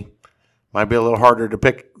play, might be a little harder to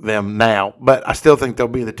pick them now. But I still think they'll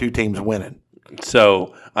be the 2 teams winning.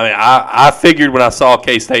 So, I mean, I figured when I saw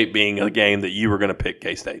K-State being a game that you were going to pick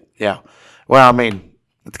K-State. Yeah. Well, I mean,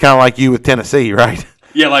 it's kind of like you with Tennessee, right?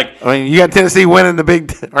 Yeah, like I mean, you got Tennessee winning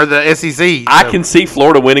the SEC. So. I can see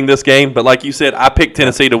Florida winning this game, but like you said, I picked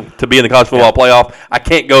Tennessee to be in the college football playoff. I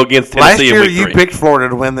can't go against Tennessee. Last year, in week you 3. picked Florida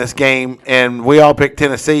to win this game, and we all picked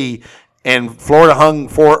Tennessee, and Florida hung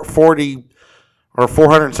 40 or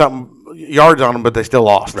 400 something yards on them, but they still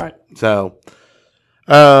lost. Right. So,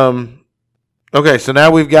 okay, so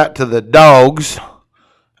now we've got to the dogs,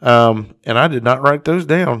 and I did not write those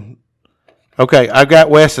down. Okay, I've got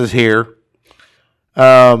Wes's here.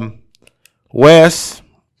 Wes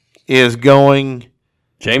is going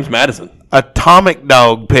James Madison. Atomic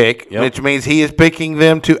dog pick, which means he is picking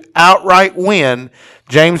them to outright win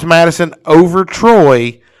James Madison over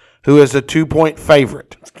Troy, who is a 2-point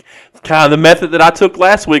favorite. Kind of the method that I took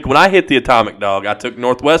last week when I hit the Atomic Dog. I took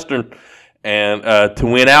Northwestern and to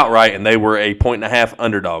win outright, and they were a 1.5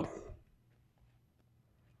 underdog.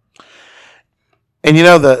 And you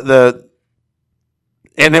know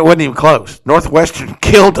and it wasn't even close. Northwestern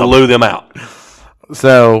killed them, blew them out.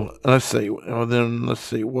 So let's see. Well, then let's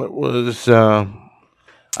see what was. I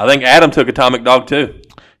think Adam took Atomic Dog too.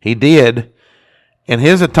 He did, and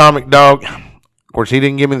his Atomic Dog. Of course, he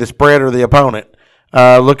didn't give me the spread or the opponent.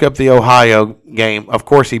 Look up the Ohio game. Of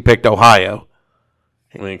course, he picked Ohio.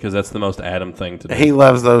 I mean, because that's the most Adam thing to do. He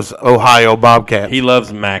loves those Ohio Bobcats. He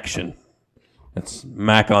loves Maction. That's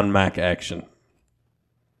Mac on Mac action.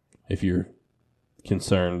 If you're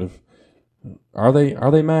concerned of, are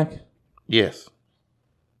they Mac? Yes.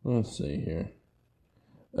 Let's see here.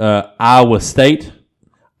 Iowa State.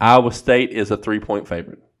 Iowa State is a 3-point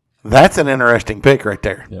favorite. That's an interesting pick right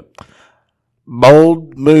there. Yep.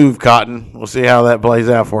 Bold move, Cotton. We'll see how that plays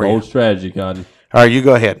out for you. Bold strategy, Cotton. All right, you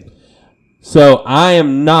go ahead. So I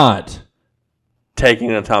am not taking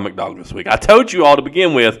an Atomic Dog this week. I told you all to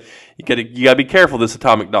begin with, you got to be careful this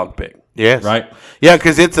Atomic Dog pick. Yes. Right? Yeah,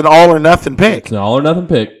 because it's an all or nothing pick. It's an all or nothing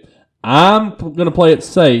pick. I'm going to play it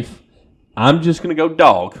safe. I'm just going to go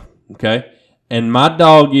dog, okay? And my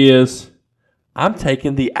dog is, I'm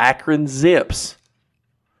taking the Akron Zips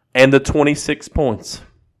and the 26 points.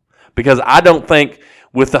 Because I don't think,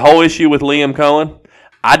 with the whole issue with Liam Cohen,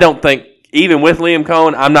 I don't think, even with Liam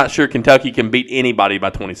Cohen, I'm not sure Kentucky can beat anybody by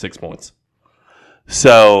 26 points.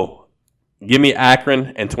 So, give me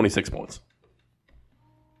Akron and 26 points.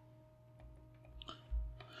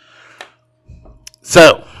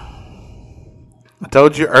 So, I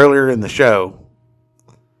told you earlier in the show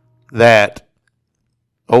that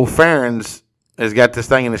old Ferens has got this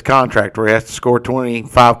thing in his contract where he has to score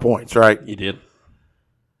 25 points, right? You did.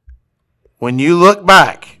 When you look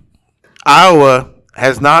back, Iowa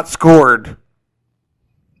has not scored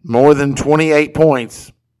more than 28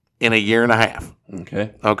 points in a year and a half.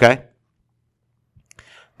 Okay?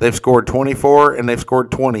 They've scored 24 and they've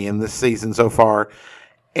scored 20 in this season so far.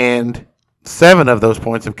 And 7 of those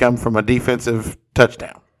points have come from a defensive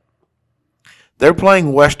touchdown. They're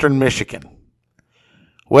playing Western Michigan.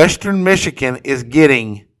 Western Michigan is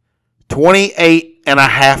getting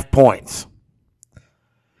 28.5 points.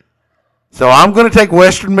 So I'm going to take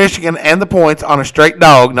Western Michigan and the points on a straight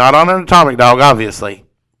dog, not on an Atomic Dog, obviously.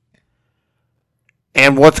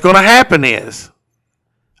 And what's going to happen is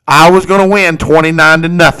Iowa's going to win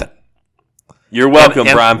 29-0. You're welcome,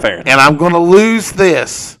 Brian Ferentz. And I'm going to lose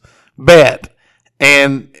this bet,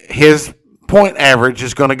 and his point average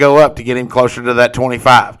is going to go up to get him closer to that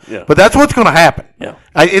 25. Yeah. But that's what's going to happen. Yeah.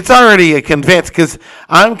 It's already a convinced, because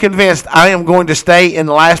I'm convinced I am going to stay in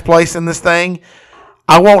last place in this thing.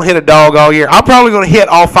 I won't hit a dog all year. I'm probably going to hit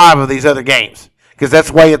all 5 of these other games because that's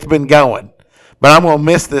the way it's been going. But I'm going to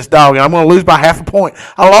miss this dog, and I'm going to lose by half a point.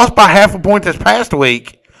 I lost by half a point this past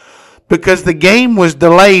week because the game was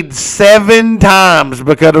delayed 7 times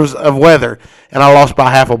because of weather, and I lost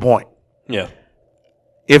by half a point. Yeah.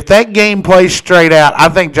 If that game plays straight out, I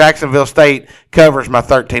think Jacksonville State covers my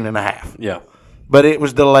 13.5. Yeah. But it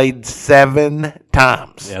was delayed 7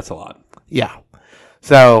 times. Yeah, that's a lot. Yeah.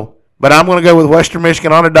 So, but I'm going to go with Western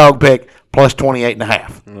Michigan on a dog pick plus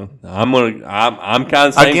 28.5. I'm kind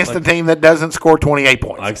of same against a team that doesn't score 28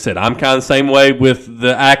 points. Like I said, I'm kind of the same way with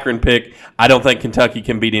the Akron pick. I don't think Kentucky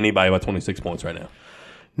can beat anybody by 26 points right now.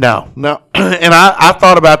 No. And I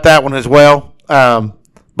thought about that one as well.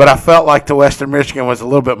 But I felt like the Western Michigan was a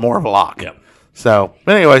little bit more of a lock. Yeah. So,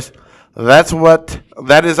 anyways, that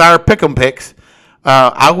is our pick'em picks.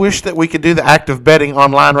 I wish that we could do the active betting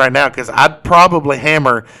online right now because I'd probably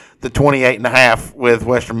hammer the 28.5 with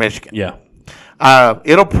Western Michigan. Yeah.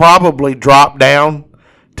 It'll probably drop down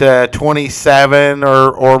to 27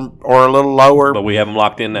 or a little lower. But we have them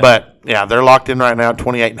locked in now. But, yeah, they're locked in right now,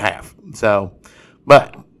 28.5. So,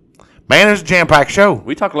 but, man, it was a jam-packed show.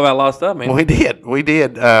 We talked about a lot of stuff, man. We did. We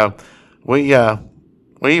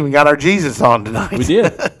even got our Jesus on tonight. We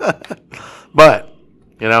did. But,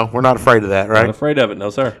 we're not afraid of that, right? Not afraid of it,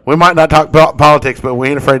 no, sir. We might not talk politics, but we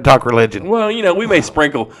ain't afraid to talk religion. Well, we may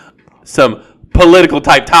sprinkle some political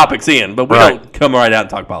type topics in, but we don't come right out and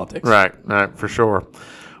talk politics. Right, for sure.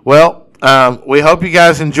 Well, We hope you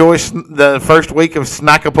guys enjoy the first week of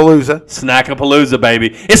Snackapalooza. Snackapalooza,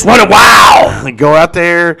 baby. It's running wild. Go out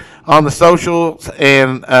there on the socials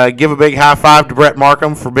and give a big high five to Brett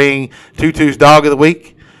Markham for being Tutu's Dog of the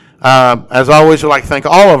Week. As always, we'd like to thank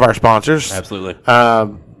all of our sponsors. Absolutely.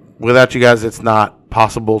 Without you guys, it's not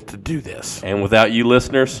possible to do this. And without you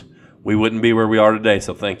listeners, we wouldn't be where we are today,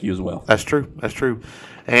 so thank you as well. That's true. That's true.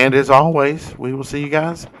 And as always, we will see you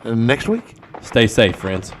guys next week. Stay safe,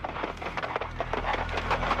 friends.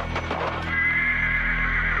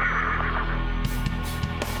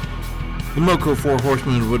 The Moco Four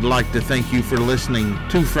Horsemen would like to thank you for listening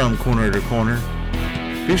to From Corner to Corner.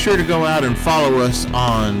 Be sure to go out and follow us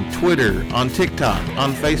on Twitter, on TikTok,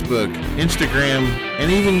 on Facebook, Instagram, and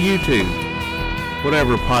even YouTube.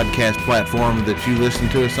 Whatever podcast platform that you listen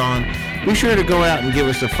to us on, be sure to go out and give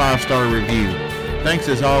us a 5-star review. Thanks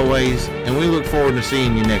as always, and we look forward to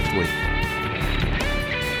seeing you next week.